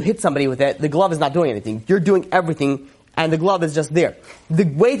 and you hit somebody with it, the glove is not doing anything. You're doing everything, and the glove is just there. The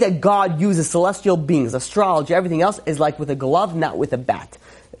way that God uses celestial beings, astrology, everything else, is like with a glove, not with a bat.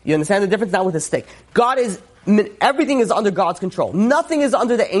 You understand the difference? Not with a stick. Everything is under God's control. Nothing is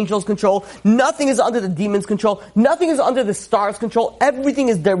under the angels' control. Nothing is under the demons' control. Nothing is under the stars' control. Everything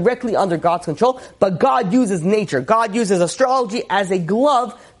is directly under God's control. But God uses nature. God uses astrology as a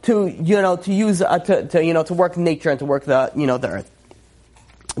glove to work nature and to work the earth.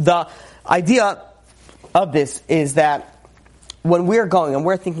 The idea of this is that when we're going and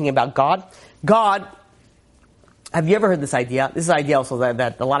we're thinking about God, have you ever heard this idea? This is an idea also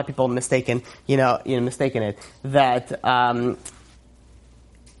that a lot of people mistaken it, that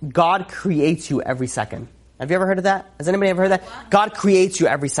God creates you every second. Have you ever heard of that? Has anybody ever heard that? God creates you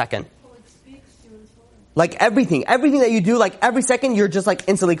every second. Like everything that you do, like every second, you're just like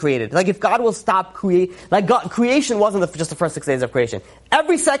instantly created. Like if God will stop creation wasn't just the first 6 days of creation.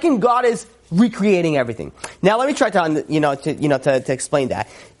 Every second, God is recreating everything. Now let me try to explain that.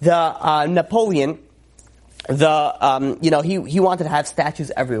 Napoleon he wanted to have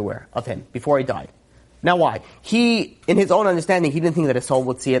statues everywhere of him before he died. Now why? He, in his own understanding, he didn't think that his soul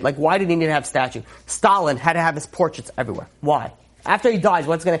would see it. Like, why did he need to have statues? Stalin had to have his portraits everywhere. Why? After he dies,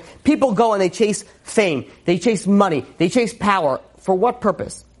 people go and they chase fame, they chase money, they chase power. For what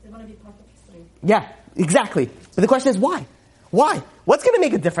purpose? They want to be part of history. Yeah, exactly. But the question is why? Why? What's going to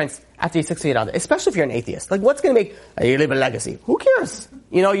make a difference after you're 6 feet under? Especially if you're an atheist. Like, what's going to make, you leave a legacy? Who cares?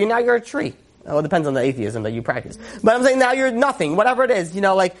 You're a tree. Well, it depends on the atheism that you practice. But I'm saying now you're nothing, whatever it is,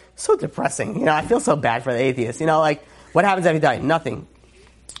 so depressing. I feel so bad for the atheists. What happens if you die? Nothing.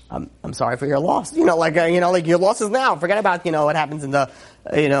 I'm sorry for your loss. Your loss is now. Forget about, what happens in the,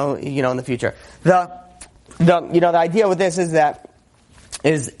 in the future. The idea with this is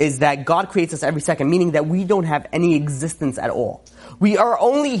that God creates us every second, meaning that we don't have any existence at all. We are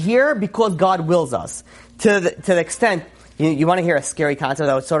only here because God wills us. To the extent, you want to hear a scary concept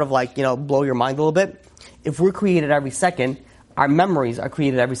that would sort of blow your mind a little bit? If we're created every second, our memories are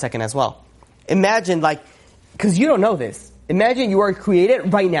created every second as well. Imagine, because you don't know this. Imagine you are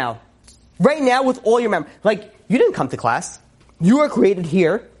created right now. Right now with all your memory. You didn't come to class. You are created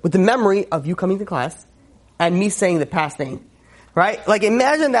here with the memory of you coming to class and me saying the past thing. Right?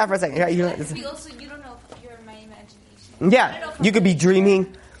 Imagine that for a second. You don't know if you're in my imagination. Yeah. You could be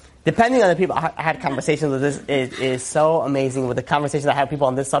dreaming. Depending on the people, I had conversations with this. It is so amazing with the conversations I have with people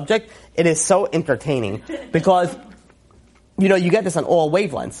on this subject. It is so entertaining because, you get this on all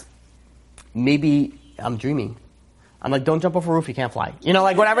wavelengths. Maybe I'm dreaming. I'm like, don't jump off a roof, you can't fly.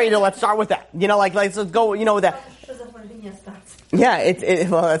 Whatever you do, let's start with that. Let's go, with that. Yeah,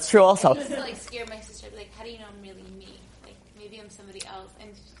 well, that's true also. I used to scare my sister, how do you know I'm really me? Maybe I'm somebody else. And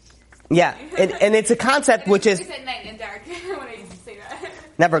yeah, and it's a concept which is... at night and dark when I used to say that.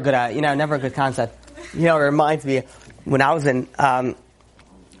 Never a good concept. It reminds me, when I was in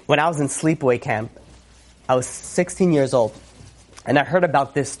sleepaway camp, I was 16 years old, and I heard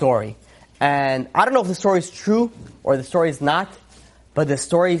about this story. And I don't know if the story is true or the story is not, but the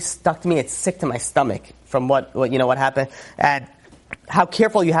story stuck to me. It's sick to my stomach from what happened, and how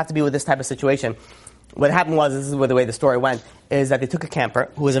careful you have to be with this type of situation. What happened was, this is the way the story went, is that they took a camper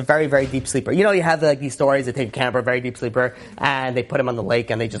who was a very, very deep sleeper. You have these stories, they take a camper, a very deep sleeper, and they put him on the lake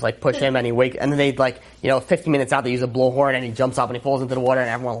and they just push him and he wake, and then they 50 minutes out they use a blowhorn and he jumps up and he falls into the water and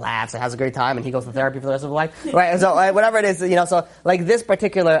everyone laughs and has a great time and he goes to therapy for the rest of his life. Right? So whatever it is, so this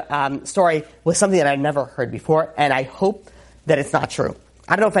particular story was something that I'd never heard before, and I hope that it's not true.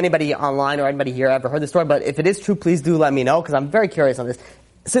 I don't know if anybody online or anybody here ever heard this story, but if it is true, please do let me know, because I'm very curious on this.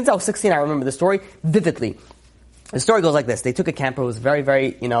 Since I was 16, I remember the story vividly. The story goes like this. They took a camper who was very,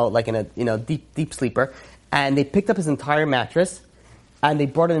 very, in a deep sleeper, and they picked up his entire mattress, and they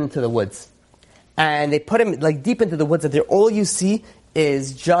brought it into the woods. And they put him, deep into the woods, that all you see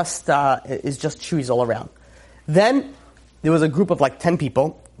is just trees all around. Then, there was a group of 10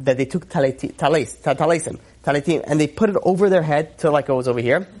 people that they took talesim, and they put it over their head till it was over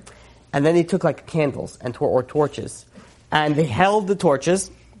here. And then they took candles or torches. And they held the torches,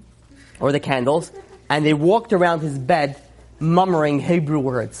 or the candles, and they walked around his bed murmuring Hebrew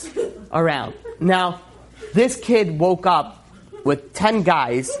words around. Now, this kid woke up with 10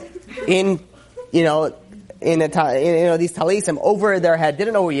 guys in these talisim over their head,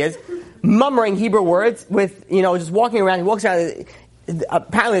 didn't know who he is, murmuring Hebrew words with, just walking around. He walks around.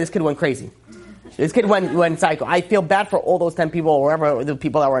 Apparently this kid went crazy. This kid went psycho. I feel bad for all those 10 people, or whoever the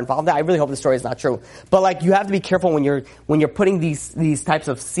people that were involved. I really hope the story is not true. But you have to be careful when you're putting these types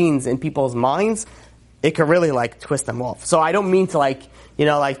of scenes in people's minds. It could really twist them off. So I don't mean to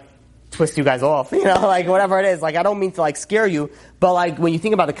twist you guys off. Whatever it is. I don't mean to scare you. But when you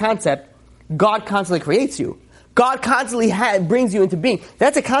think about the concept, God constantly creates you. God constantly brings you into being.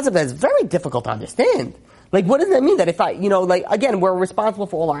 That's a concept that's very difficult to understand. What does that mean? That if again, we're responsible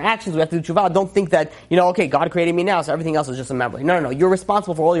for all our actions. We have to do tshuva. Don't think that, okay, God created me now, so everything else is just a memory. No. You're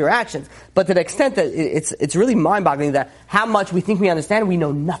responsible for all your actions. But to the extent that it's really mind-boggling that how much we think we understand, we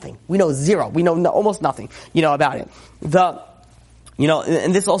know nothing. We know zero. We know almost nothing, about it.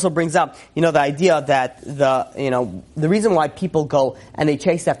 And this also brings up, the idea that the reason why people go and they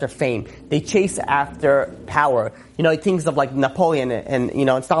chase after fame, they chase after power, things of Napoleon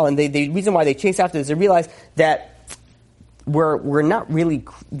and Stalin, the reason why they chase after this, they realize that we're not really,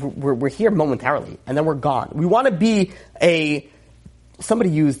 we're here momentarily and then we're gone. We want to be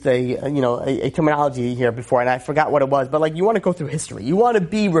somebody used a terminology here before, and I forgot what it was, but you want to go through history. You want to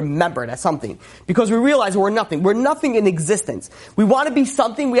be remembered as something. Because we realize we're nothing. We're nothing in existence. We want to be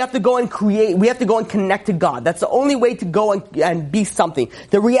something, we have to go and create, we have to go and connect to God. That's the only way to go and be something.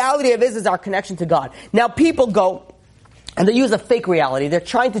 The reality of it is our connection to God. Now people go And they use a fake reality. They're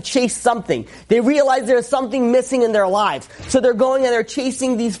trying to chase something. They realize there's something missing in their lives. So they're going and they're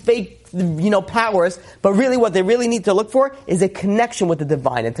chasing these fake, powers. But really what they really need to look for is a connection with the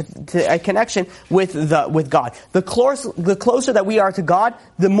divine, a connection with God. The closer that we are to God,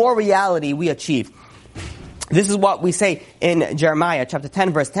 the more reality we achieve. This is what we say in Jeremiah chapter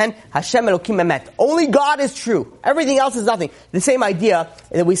 10 verse 10. Hashem Elokim Emet. Only God is true. Everything else is nothing. The same idea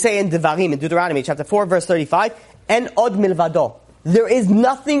that we say in Devarim, in Deuteronomy chapter 4 verse 35. En od milvado. There is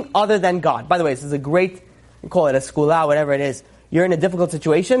nothing other than God. By the way, this is a great, you call it a skula, whatever it is. You're in a difficult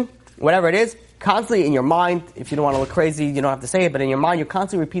situation, whatever it is, constantly in your mind, if you don't want to look crazy, you don't have to say it, but in your mind, you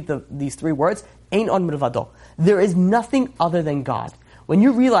constantly repeat these three words. Ein od milvado. There is nothing other than God. When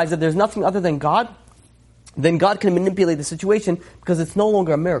you realize that there's nothing other than God, then God can manipulate the situation because it's no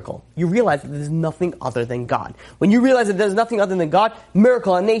longer a miracle. You realize that there's nothing other than God. When you realize that there's nothing other than God,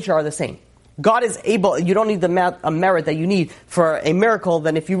 miracle and nature are the same. God is able, you don't need the merit that you need for a miracle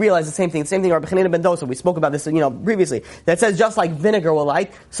than if you realize the same thing. Same thing, Rabbi Chanina ben Dosa, we spoke about this, previously. That says just like vinegar will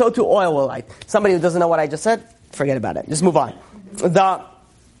light, so too oil will light. Somebody who doesn't know what I just said, forget about it. Just move on. The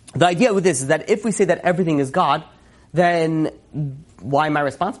idea with this is that if we say that everything is God, then why am I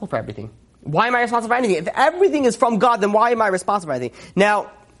responsible for everything? Why am I responsible for anything? If everything is from God, then why am I responsible for anything? Now,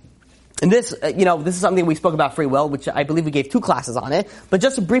 and this, this is something we spoke about free will, which I believe we gave 2 classes on it. But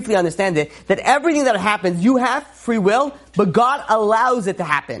just to briefly understand it, that everything that happens, you have free will, but God allows it to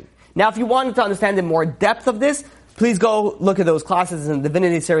happen. Now, if you wanted to understand in more depth of this, please go look at those classes in the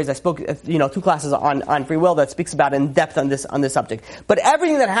Divinity series. I spoke, 2 classes on free will that speaks about in depth on this subject. But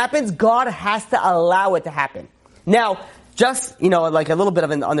everything that happens, God has to allow it to happen. Now, just, like a little bit of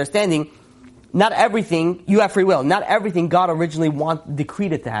an understanding, not everything, you have free will. Not everything God originally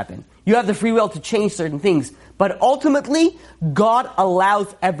decreed it to happen. You have the free will to change certain things. But ultimately, God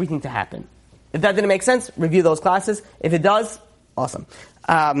allows everything to happen. If that didn't make sense, review those classes. If it does, awesome.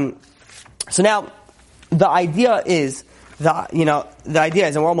 So now, the idea is, and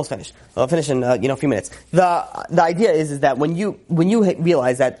we're almost finished. I'll finish in, a few minutes. The idea is that when you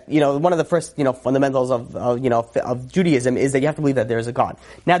realize that, one of the first, fundamentals of Judaism is that you have to believe that there is a God.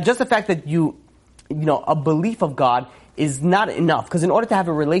 Now, just the fact that a belief of God is not enough, because in order to have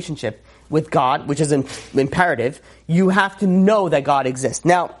a relationship with God, which is imperative, you have to know that God exists.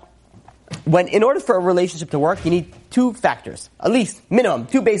 Now, in order for a relationship to work, you need 2 factors, at least, minimum,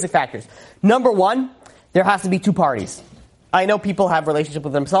 2 basic factors. Number 1, there has to be 2 parties. I know people have relationship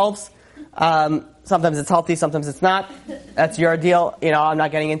with themselves. Sometimes it's healthy, sometimes it's not. That's your deal. I'm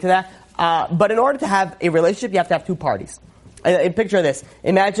not getting into that. But in order to have a relationship, you have to have 2 parties. Picture this.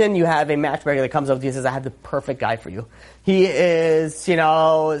 Imagine you have a matchmaker that comes up to you and says, I have the perfect guy for you. He is,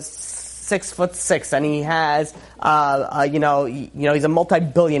 6'6", and he has, he's a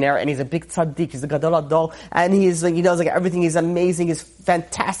multi-billionaire, and he's a big tzaddik, he's a gadol hador, and he does everything is amazing, he's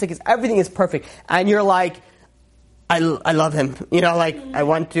fantastic, everything is perfect. And you're like, I love him. I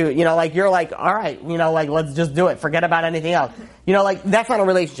want to, you're like, all right, let's just do it. Forget about anything else. That's not a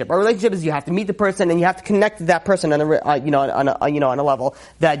relationship. A relationship is you have to meet the person and you have to connect to that person on a level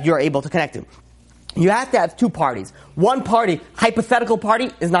that you're able to connect to. You have to have 2 parties. One party, hypothetical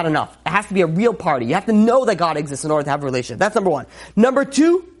party, is not enough. It has to be a real party. You have to know that God exists in order to have a relationship. That's number 1. Number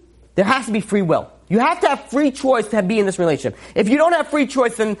 2, there has to be free will. You have to have free choice to be in this relationship. If you don't have free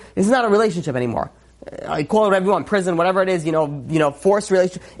choice, then it's not a relationship anymore. I call it whatever you want, prison, whatever it is, forced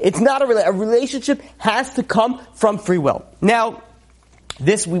relationship. It's not a relationship has to come from free will. Now,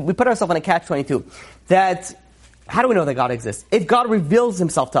 we put ourselves in a catch-22. That, how do we know that God exists? If God reveals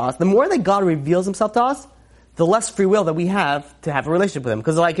himself to us, the more that God reveals himself to us, the less free will that we have to have a relationship with him.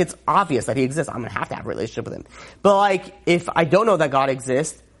 Because it's obvious that he exists. I'm going to have a relationship with him. But if I don't know that God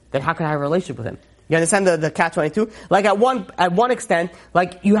exists, then how can I have a relationship with him? You understand the catch-22? At one extent,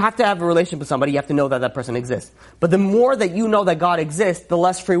 you have to have a relationship with somebody, you have to know that person exists. But the more that you know that God exists, the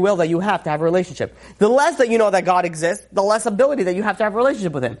less free will that you have to have a relationship. The less that you know that God exists, the less ability that you have to have a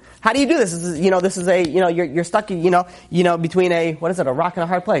relationship with him. How do you do this? You're stuck, between a rock and a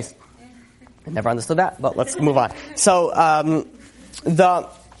hard place. I never understood that, but let's move on. So, the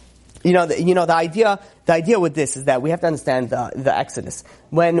idea with this is that we have to understand the Exodus.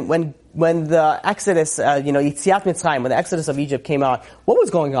 When the Exodus, Yetziat Mitzrayim, when the Exodus of Egypt came out, what was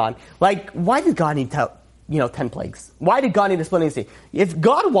going on? Why did God need 10 plagues? Why did God need to split the sea? If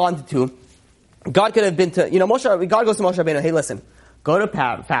God wanted to, God could have been to, God goes to Moshe Rabbeinu, hey listen, go to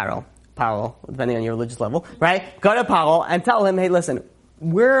Pharaoh, depending on your religious level, right? Go to Paro and tell him, hey listen,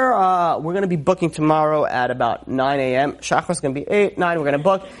 we're going to be booking tomorrow at about 9 a.m. Shachar is going to be 8, 9. We're going to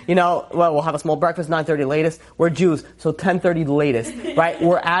book. We'll have a small breakfast, 9:30 latest. We're Jews, so 10:30 latest, right?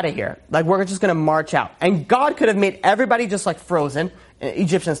 We're out of here. Like, we're just going to march out. And God could have made everybody just like frozen,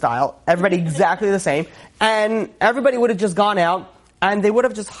 Egyptian style, everybody exactly the same, and everybody would have just gone out, and they would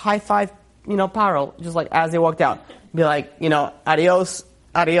have just high-fived, Paro, just like as they walked out. Be like, adios,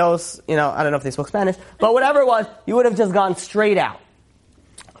 adios, I don't know if they spoke Spanish, but whatever it was, you would have just gone straight out.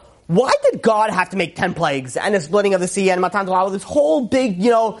 Why did God have to make 10 plagues and the splitting of the sea and Matan Torah, this whole big,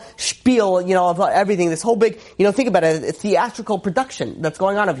 spiel, of everything, this whole big, think about it, a theatrical production that's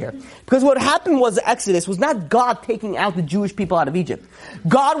going on over here. Because what happened was the Exodus was not God taking out the Jewish people out of Egypt.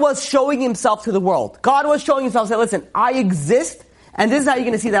 God was showing himself to the world. God was showing himself, saying, listen, I exist, and this is how you're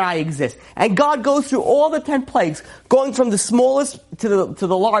going to see that I exist. And God goes through all the 10 plagues, going from the smallest to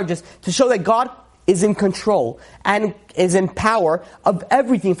the largest, to show that God is in control and is in power of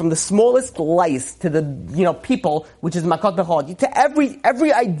everything, from the smallest lice to the people, which is makot bechod, to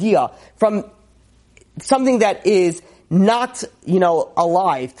every idea, from something that is not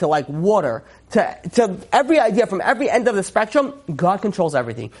alive to like water, to every idea, from every end of the spectrum. God controls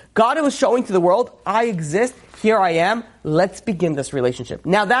everything. God was showing to the world, I exist, here I am, let's begin this relationship.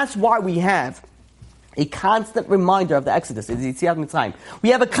 Now that's why we have a constant reminder of the Exodus.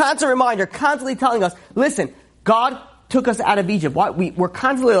 We have a constant reminder, constantly telling us, listen, God took us out of Egypt. We're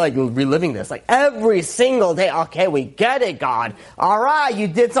constantly like reliving this, like every single day. Okay, we get it, God. All right, you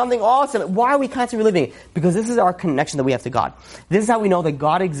did something awesome. Why are we constantly reliving it? Because this is our connection that we have to God. This is how we know that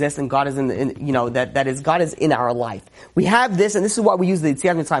God exists and God is God is in our life. We have this, and this is why we use the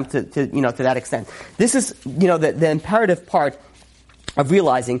Yetziat Mitzrayim to that extent. This is the imperative part of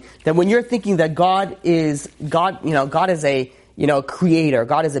realizing that when you're thinking that God is a creator,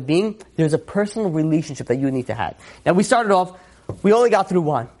 God is a being, there's a personal relationship that you need to have. Now we started off, we only got through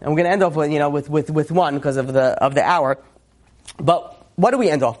one, and we're going to end off with one because of the hour. But what do we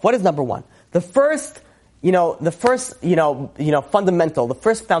end off? What is number one? The first fundamental, the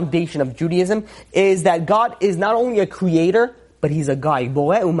first foundation of Judaism is that God is not only a creator, but he's a guide,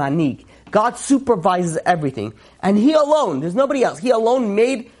 boreh umanig. God supervises everything. And he alone, there's nobody else, he alone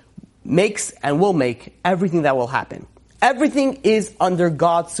makes and will make everything that will happen. Everything is under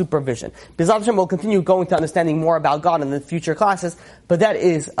God's supervision. B'ezras Hashem will continue going to understanding more about God in the future classes, but that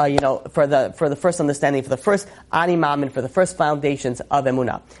is, for the first understanding, for the first Ani Ma'amin, for the first foundations of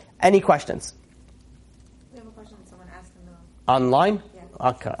Emunah. Any questions? We have a question that someone asked in the... Online? Yeah.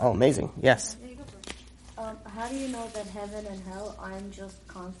 Okay. Oh, amazing. Yes. There you go first. How do you know that heaven and hell aren't just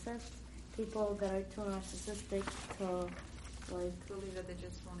concepts? People that are too narcissistic to Believe that they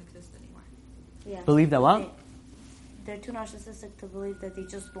just won't exist anymore. yeah. Believe that what? They're too narcissistic to believe that they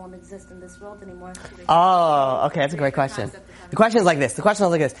just won't exist in this world anymore. Oh, okay, that's a great question. The question is like this.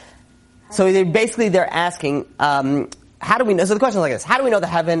 So they're asking, how do we know? So the question is like this. How do we know that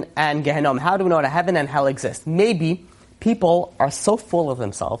heaven and Gehenom, how do we know that heaven and hell exist? Maybe people are so full of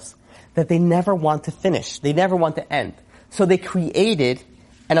themselves that they never want to finish. They never want to end. So they created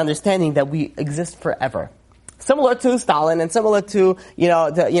an understanding that we exist forever. Similar to Stalin and similar to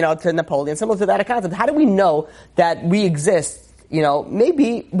to Napoleon, similar to that concept. How do we know that we exist?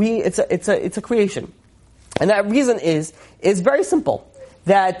 Maybe it's a creation, and that reason is very simple.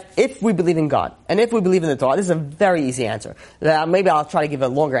 That if we believe in God and if we believe in the Torah, this is a very easy answer. Maybe I'll try to give a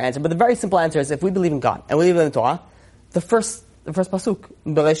longer answer, but the very simple answer is if we believe in God and we believe in the Torah, the first pasuk,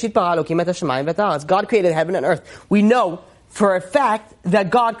 Bereshit bara Elokim et hashamayim v'et haaretz. God created heaven and earth. We know for a fact that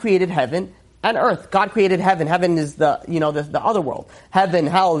God created heaven and earth. God created heaven. Heaven is the other world. Heaven,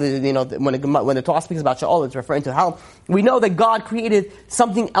 hell, when the Torah speaks about Sheol, it's referring to hell. We know that God created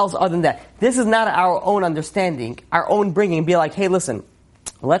something else other than that. This is not our own understanding, our own bringing. Be like, hey, listen,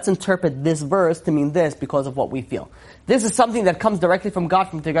 let's interpret this verse to mean this because of what we feel. This is something that comes directly from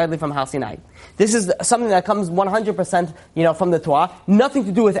God, directly from Har Sinai. This is something that comes 100%, from the Torah. Nothing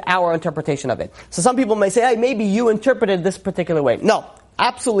to do with our interpretation of it. So some people may say, hey, maybe you interpreted this particular way. No,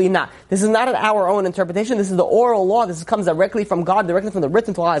 absolutely not. This is not our own interpretation. This is the oral law. This comes directly from God, directly from the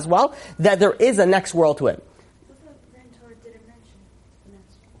written Torah as well, that there is a next world to it.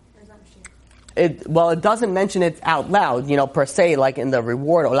 It doesn't mention it out loud, per se, like in the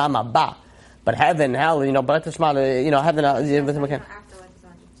reward, Olam Haba. But heaven, hell, heaven, Afterlife is 100% real.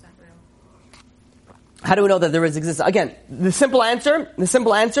 How do we know that there is existence? Again, the simple answer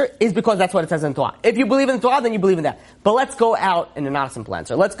is because that's what it says in the Torah. If you believe in the Torah, then you believe in that. But let's go out in a not a simple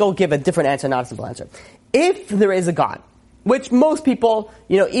answer. Let's go give a different answer, not a simple answer. If there is a God, which most people,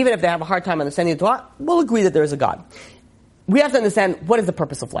 even if they have a hard time understanding the Torah, will agree that there is a God. We have to understand, what is the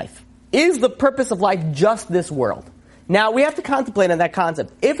purpose of life? Is the purpose of life just this world? Now, we have to contemplate on that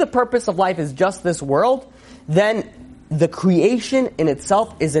concept. If the purpose of life is just this world, then the creation in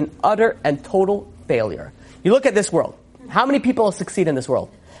itself is an utter and total failure. You look at this world. How many people succeed in this world?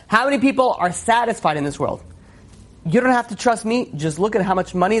 How many people are satisfied in this world? You don't have to trust me. Just look at how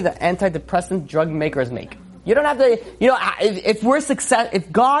much money the antidepressant drug makers make. You don't have to,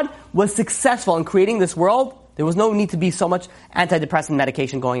 if God was successful in creating this world, there was no need to be so much antidepressant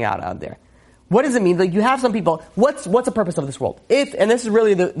medication going out there. What does it mean? Like, you have some people, what's the purpose of this world? And this is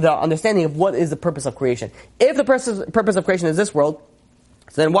really the understanding of what is the purpose of creation. If the purpose of creation is this world,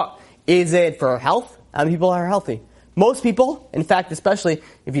 so then what? Is it for health? How many people are healthy? Most people, in fact, especially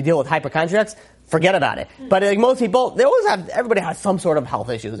if you deal with hypochondriacs, forget about it. But like most people, everybody has some sort of health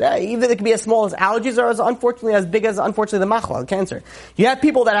issues. Even it can be as small as allergies or as big as, unfortunately, the machla, cancer. You have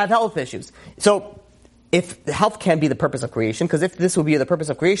people that have health issues. So, if health can be the purpose of creation, because if this would be the purpose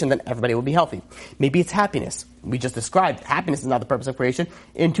of creation, then everybody would be healthy. Maybe it's happiness. We just described happiness is not the purpose of creation.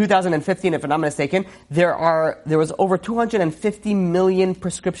 In 2015, if I'm not mistaken, there was over 250 million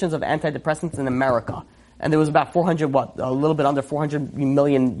prescriptions of antidepressants in America. And there was about a little bit under 400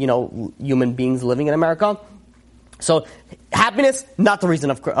 million, human beings living in America. So, happiness, not the reason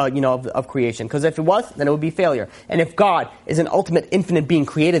of creation. Because if it was, then it would be failure. And if God is an ultimate infinite being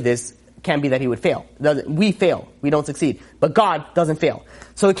created this, it can be that he would fail. We fail. We don't succeed. But God doesn't fail.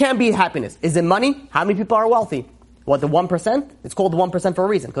 So it can't be happiness. Is it money? How many people are wealthy? What, the 1%? It's called the 1% for a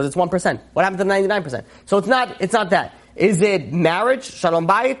reason, because it's 1%. What happened to the 99%? So it's not that. Is it marriage? Shalom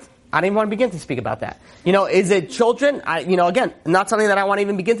bayit? I don't even want to begin to speak about that. Is it children? Again, not something that I want to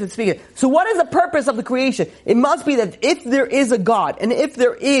even begin to speak of. So what is the purpose of the creation? It must be that if there is a God, and if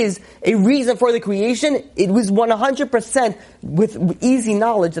there is a reason for the creation, it was 100% with easy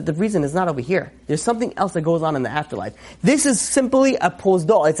knowledge that the reason is not over here. There's something else that goes on in the afterlife. This is simply a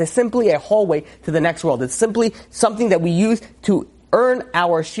posdol. It's simply a hallway to the next world. It's simply something that we use to earn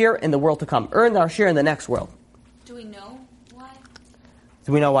our share in the world to come. Earn our share in the next world. Do we know?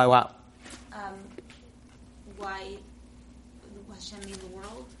 Do we know why what? Why Hashem made the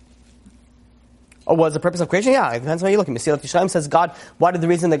world? Oh, what's the purpose of creation? Yeah, it depends on how you look. Mesilat Yishalayim says why did the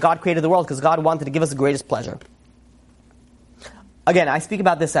reason that God created the world? Because God wanted to give us the greatest pleasure. Again, I speak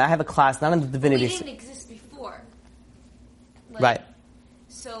about this, I have a class, not in the divinity. We didn't exist before. Right.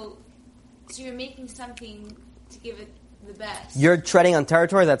 So you're making something to give it the best. You're treading on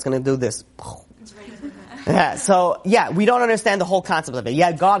territory that's going to do this. It's ready for that. Yeah, so, we don't understand the whole concept of it.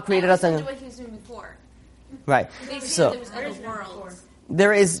 Yeah, God created us and... what he was doing before. Right. So there was other worlds.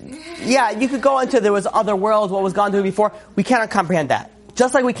 There is, you could go into there was other worlds, what was God doing before. We cannot comprehend that.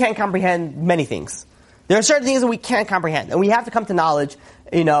 Just like we can't comprehend many things. There are certain things that we can't comprehend. And we have to come to knowledge,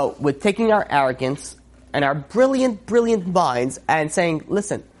 with taking our arrogance and our brilliant, brilliant minds and saying,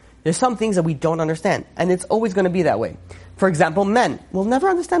 listen, there's some things that we don't understand. And it's always going to be that way. For example, men will never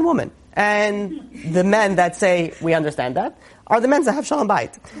understand women. And the men that say we understand that are the men that have shalom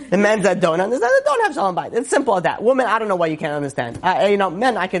bayit. The men that don't understand that don't have shalom bayit. It's simple as that. Women, I don't know why you can't understand.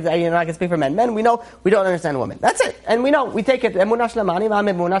 Men, I can speak for men. Men, we know we don't understand women. That's it. And we know, we take it. Emunah shlema,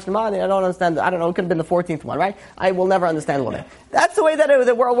 I don't understand. I don't know. It could have been the 14th one, right? I will never understand women. That's the way that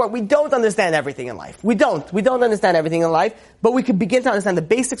the world works. We don't understand everything in life. We don't understand everything in life, but we can begin to understand the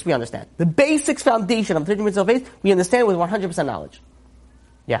basics. We understand the basics foundation of the 13 principles of faith. We understand with 100% knowledge.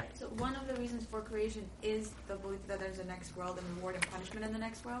 Yeah. So one of the reasons for creation is the belief that there's a next world and reward and punishment in the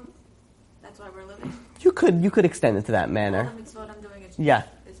next world. That's why we're living. You could extend it to that manner. All the mitzvot I'm doing, it's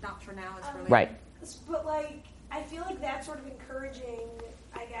not for now, it's for later. Right. But I feel like that's sort of encouraging,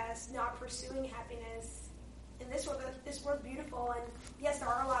 I guess, not pursuing happiness in this world. This world's beautiful, and yes, there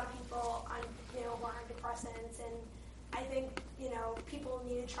are a lot of people on, who are on antidepressants, and I think, people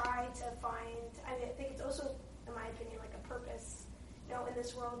need to try to find. I think it's also, in my opinion, like a purpose. In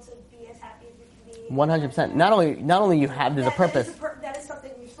this world to be as happy as we can be. 100%. Not only you have there's a purpose. That is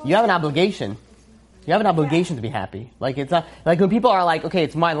something you have an obligation. You have an obligation to be happy. Like it's not like when people are like, okay,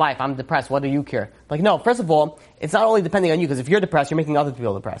 it's my life. I'm depressed. What do you care? Like no. First of all, it's not only depending on you because if you're depressed, you're making other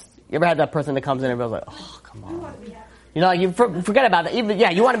people depressed. You ever had that person that comes in and everybody's like, oh, come on. You forget about that. Even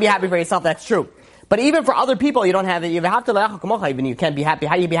you want to be happy for yourself. That's true. But even for other people, you don't have it. You have to even you can't be happy.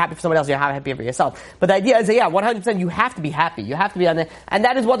 How do you be happy for someone else? You're happy for yourself. But the idea is that 100% you have to be happy. You have to be on there, and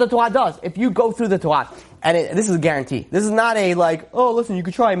that is what the Torah does. If you go through the Torah, and this is a guarantee. This is not a listen, you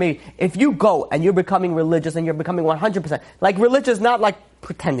could try maybe. If you go and you're becoming religious and you're becoming 100%, like religious, not like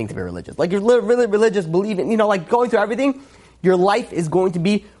pretending to be religious, like you're really religious, believing, like going through everything. Your life is going to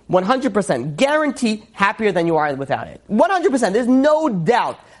be 100% guarantee happier than you are without it. 100%. There's no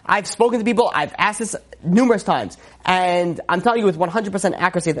doubt. I've spoken to people, I've asked this numerous times, and I'm telling you with 100%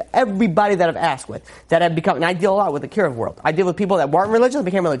 accuracy that everybody that I've asked with, that have become, and I deal a lot with the Kiruv world. I deal with people that weren't religious and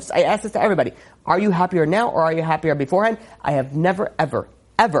became religious. I ask this to everybody. Are you happier now or are you happier beforehand? I have never, ever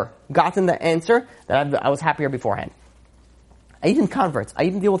gotten the answer that I was happier beforehand. Even converts. I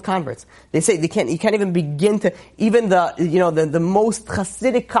even deal with converts. They say you can't even begin to, even the most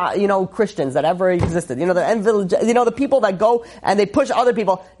Hasidic, Christians that ever existed. The people that go and they push other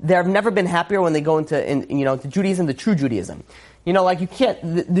people, they've never been happier when they go into Judaism, the true Judaism. You can't,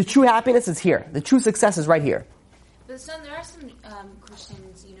 the true happiness is here. The true success is right here. But there are some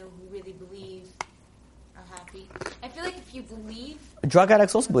Christians, who really believe are happy. I feel like if you believe... Drug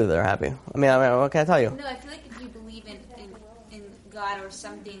addicts also believe they're happy. I mean, what can I tell you? No, I feel like if you believe in God or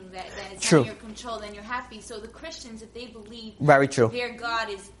something that is True. under your control, then you're happy. So the Christians, if they believe very true, their God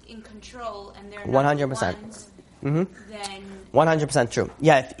is in control and they're 100%. Then 100% true.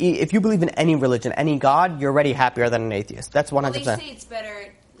 Yeah, if you believe in any religion, any God, you're already happier than an atheist. That's 100%. Well, they say it's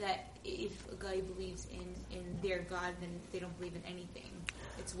better that if a guy believes in their God than if they don't believe in anything.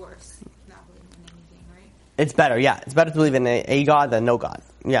 It's worse not believing in anything, right? It's better, yeah. It's better to believe in a God than no God.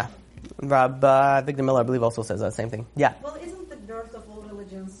 Yeah. Victor Miller, I believe, also says that same thing. Yeah. Well, isn't the birth of all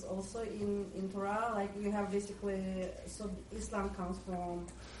religions also in Torah? Like you have basically, so Islam comes from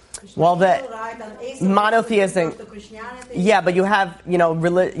Christianity, right? And monotheistic. Yeah, but you have,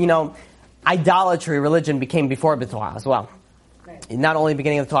 idolatry, religion became before the Torah as well. Right. Not only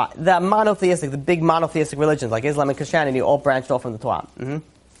beginning of the Torah. The monotheistic, the big monotheistic religions like Islam and Christianity all branched off from the Torah. Mm-hmm.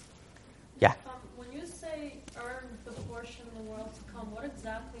 Yeah. When you say earn the portion in the world to come, what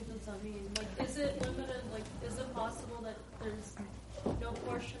exactly does that mean? Like, is it limited? Like, is it possible that there's no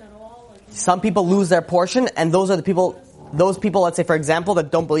portion at all? Some people lose their portion, and those are the people... Those people, let's say, for example,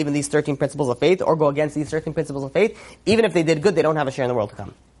 that don't believe in these 13 principles of faith or go against these 13 principles of faith, even if they did good, they don't have a share in the world to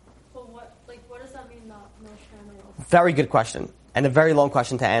come. But what does that mean, no share in the world? Very good question, and a very long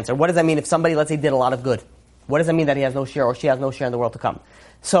question to answer. What does that mean if somebody, let's say, did a lot of good? What does that mean that he has no share or she has no share in the world to come?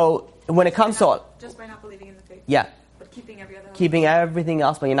 So, when it comes to... Just by not believing in the faith. Yeah. But keeping everything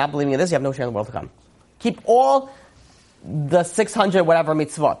else, but you're not believing in this, you have no share in the world to come. Keep all the 600 whatever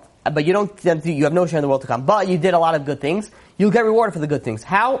mitzvot. But you have no share in the world to come. But you did a lot of good things. You'll get rewarded for the good things.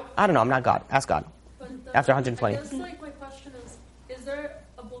 How? I don't know. I'm not God. Ask God. After 120. I guess, my question is there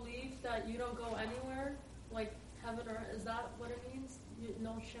a belief that you don't go anywhere, like heaven or is that what it means?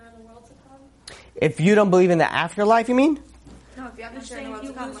 No share in the world to come? If you don't believe in the afterlife, you mean? No, if you have no share in the world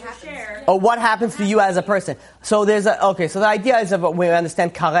to come, what happens? Or what happens to you as a person? So so the idea is that we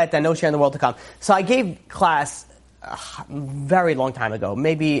understand karet and no share in the world to come. So I gave class very long time ago,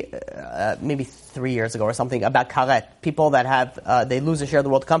 maybe 3 years ago or something, about karet. People that have they lose a share of the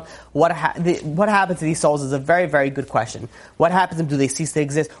world to come. What happens to these souls is a very, very good question. What happens to them? Do they cease to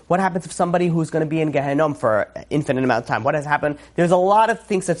exist? What happens if somebody who's going to be in Gehenom for an infinite amount of time? What has happened? There's a lot of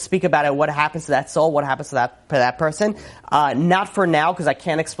things that speak about it. What happens to that soul? What happens to that person? Not for now, because I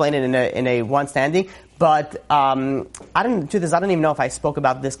can't explain it in a one standing. But I don't even know if I spoke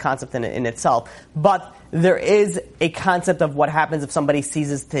about this concept in itself. But there is a concept of what happens if somebody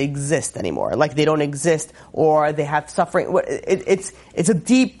ceases to exist anymore, like they don't exist or they have suffering. It's a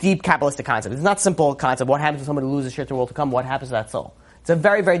deep, deep Kabbalistic concept. It's not a simple concept. What happens if somebody loses share to the world to come? What happens to that soul? It's a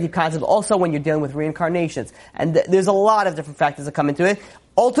very, very deep concept. Also, when you're dealing with reincarnations, and there's a lot of different factors that come into it.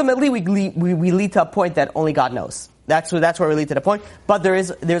 Ultimately, we lead to a point that only God knows. That's where we lead to the point. But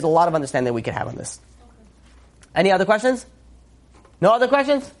there's a lot of understanding we can have on this. Any other questions? No other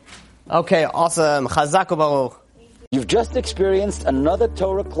questions? Okay, awesome. Chazak u'baruch. You've just experienced another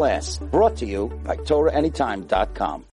Torah class brought to you by TorahAnytime.com.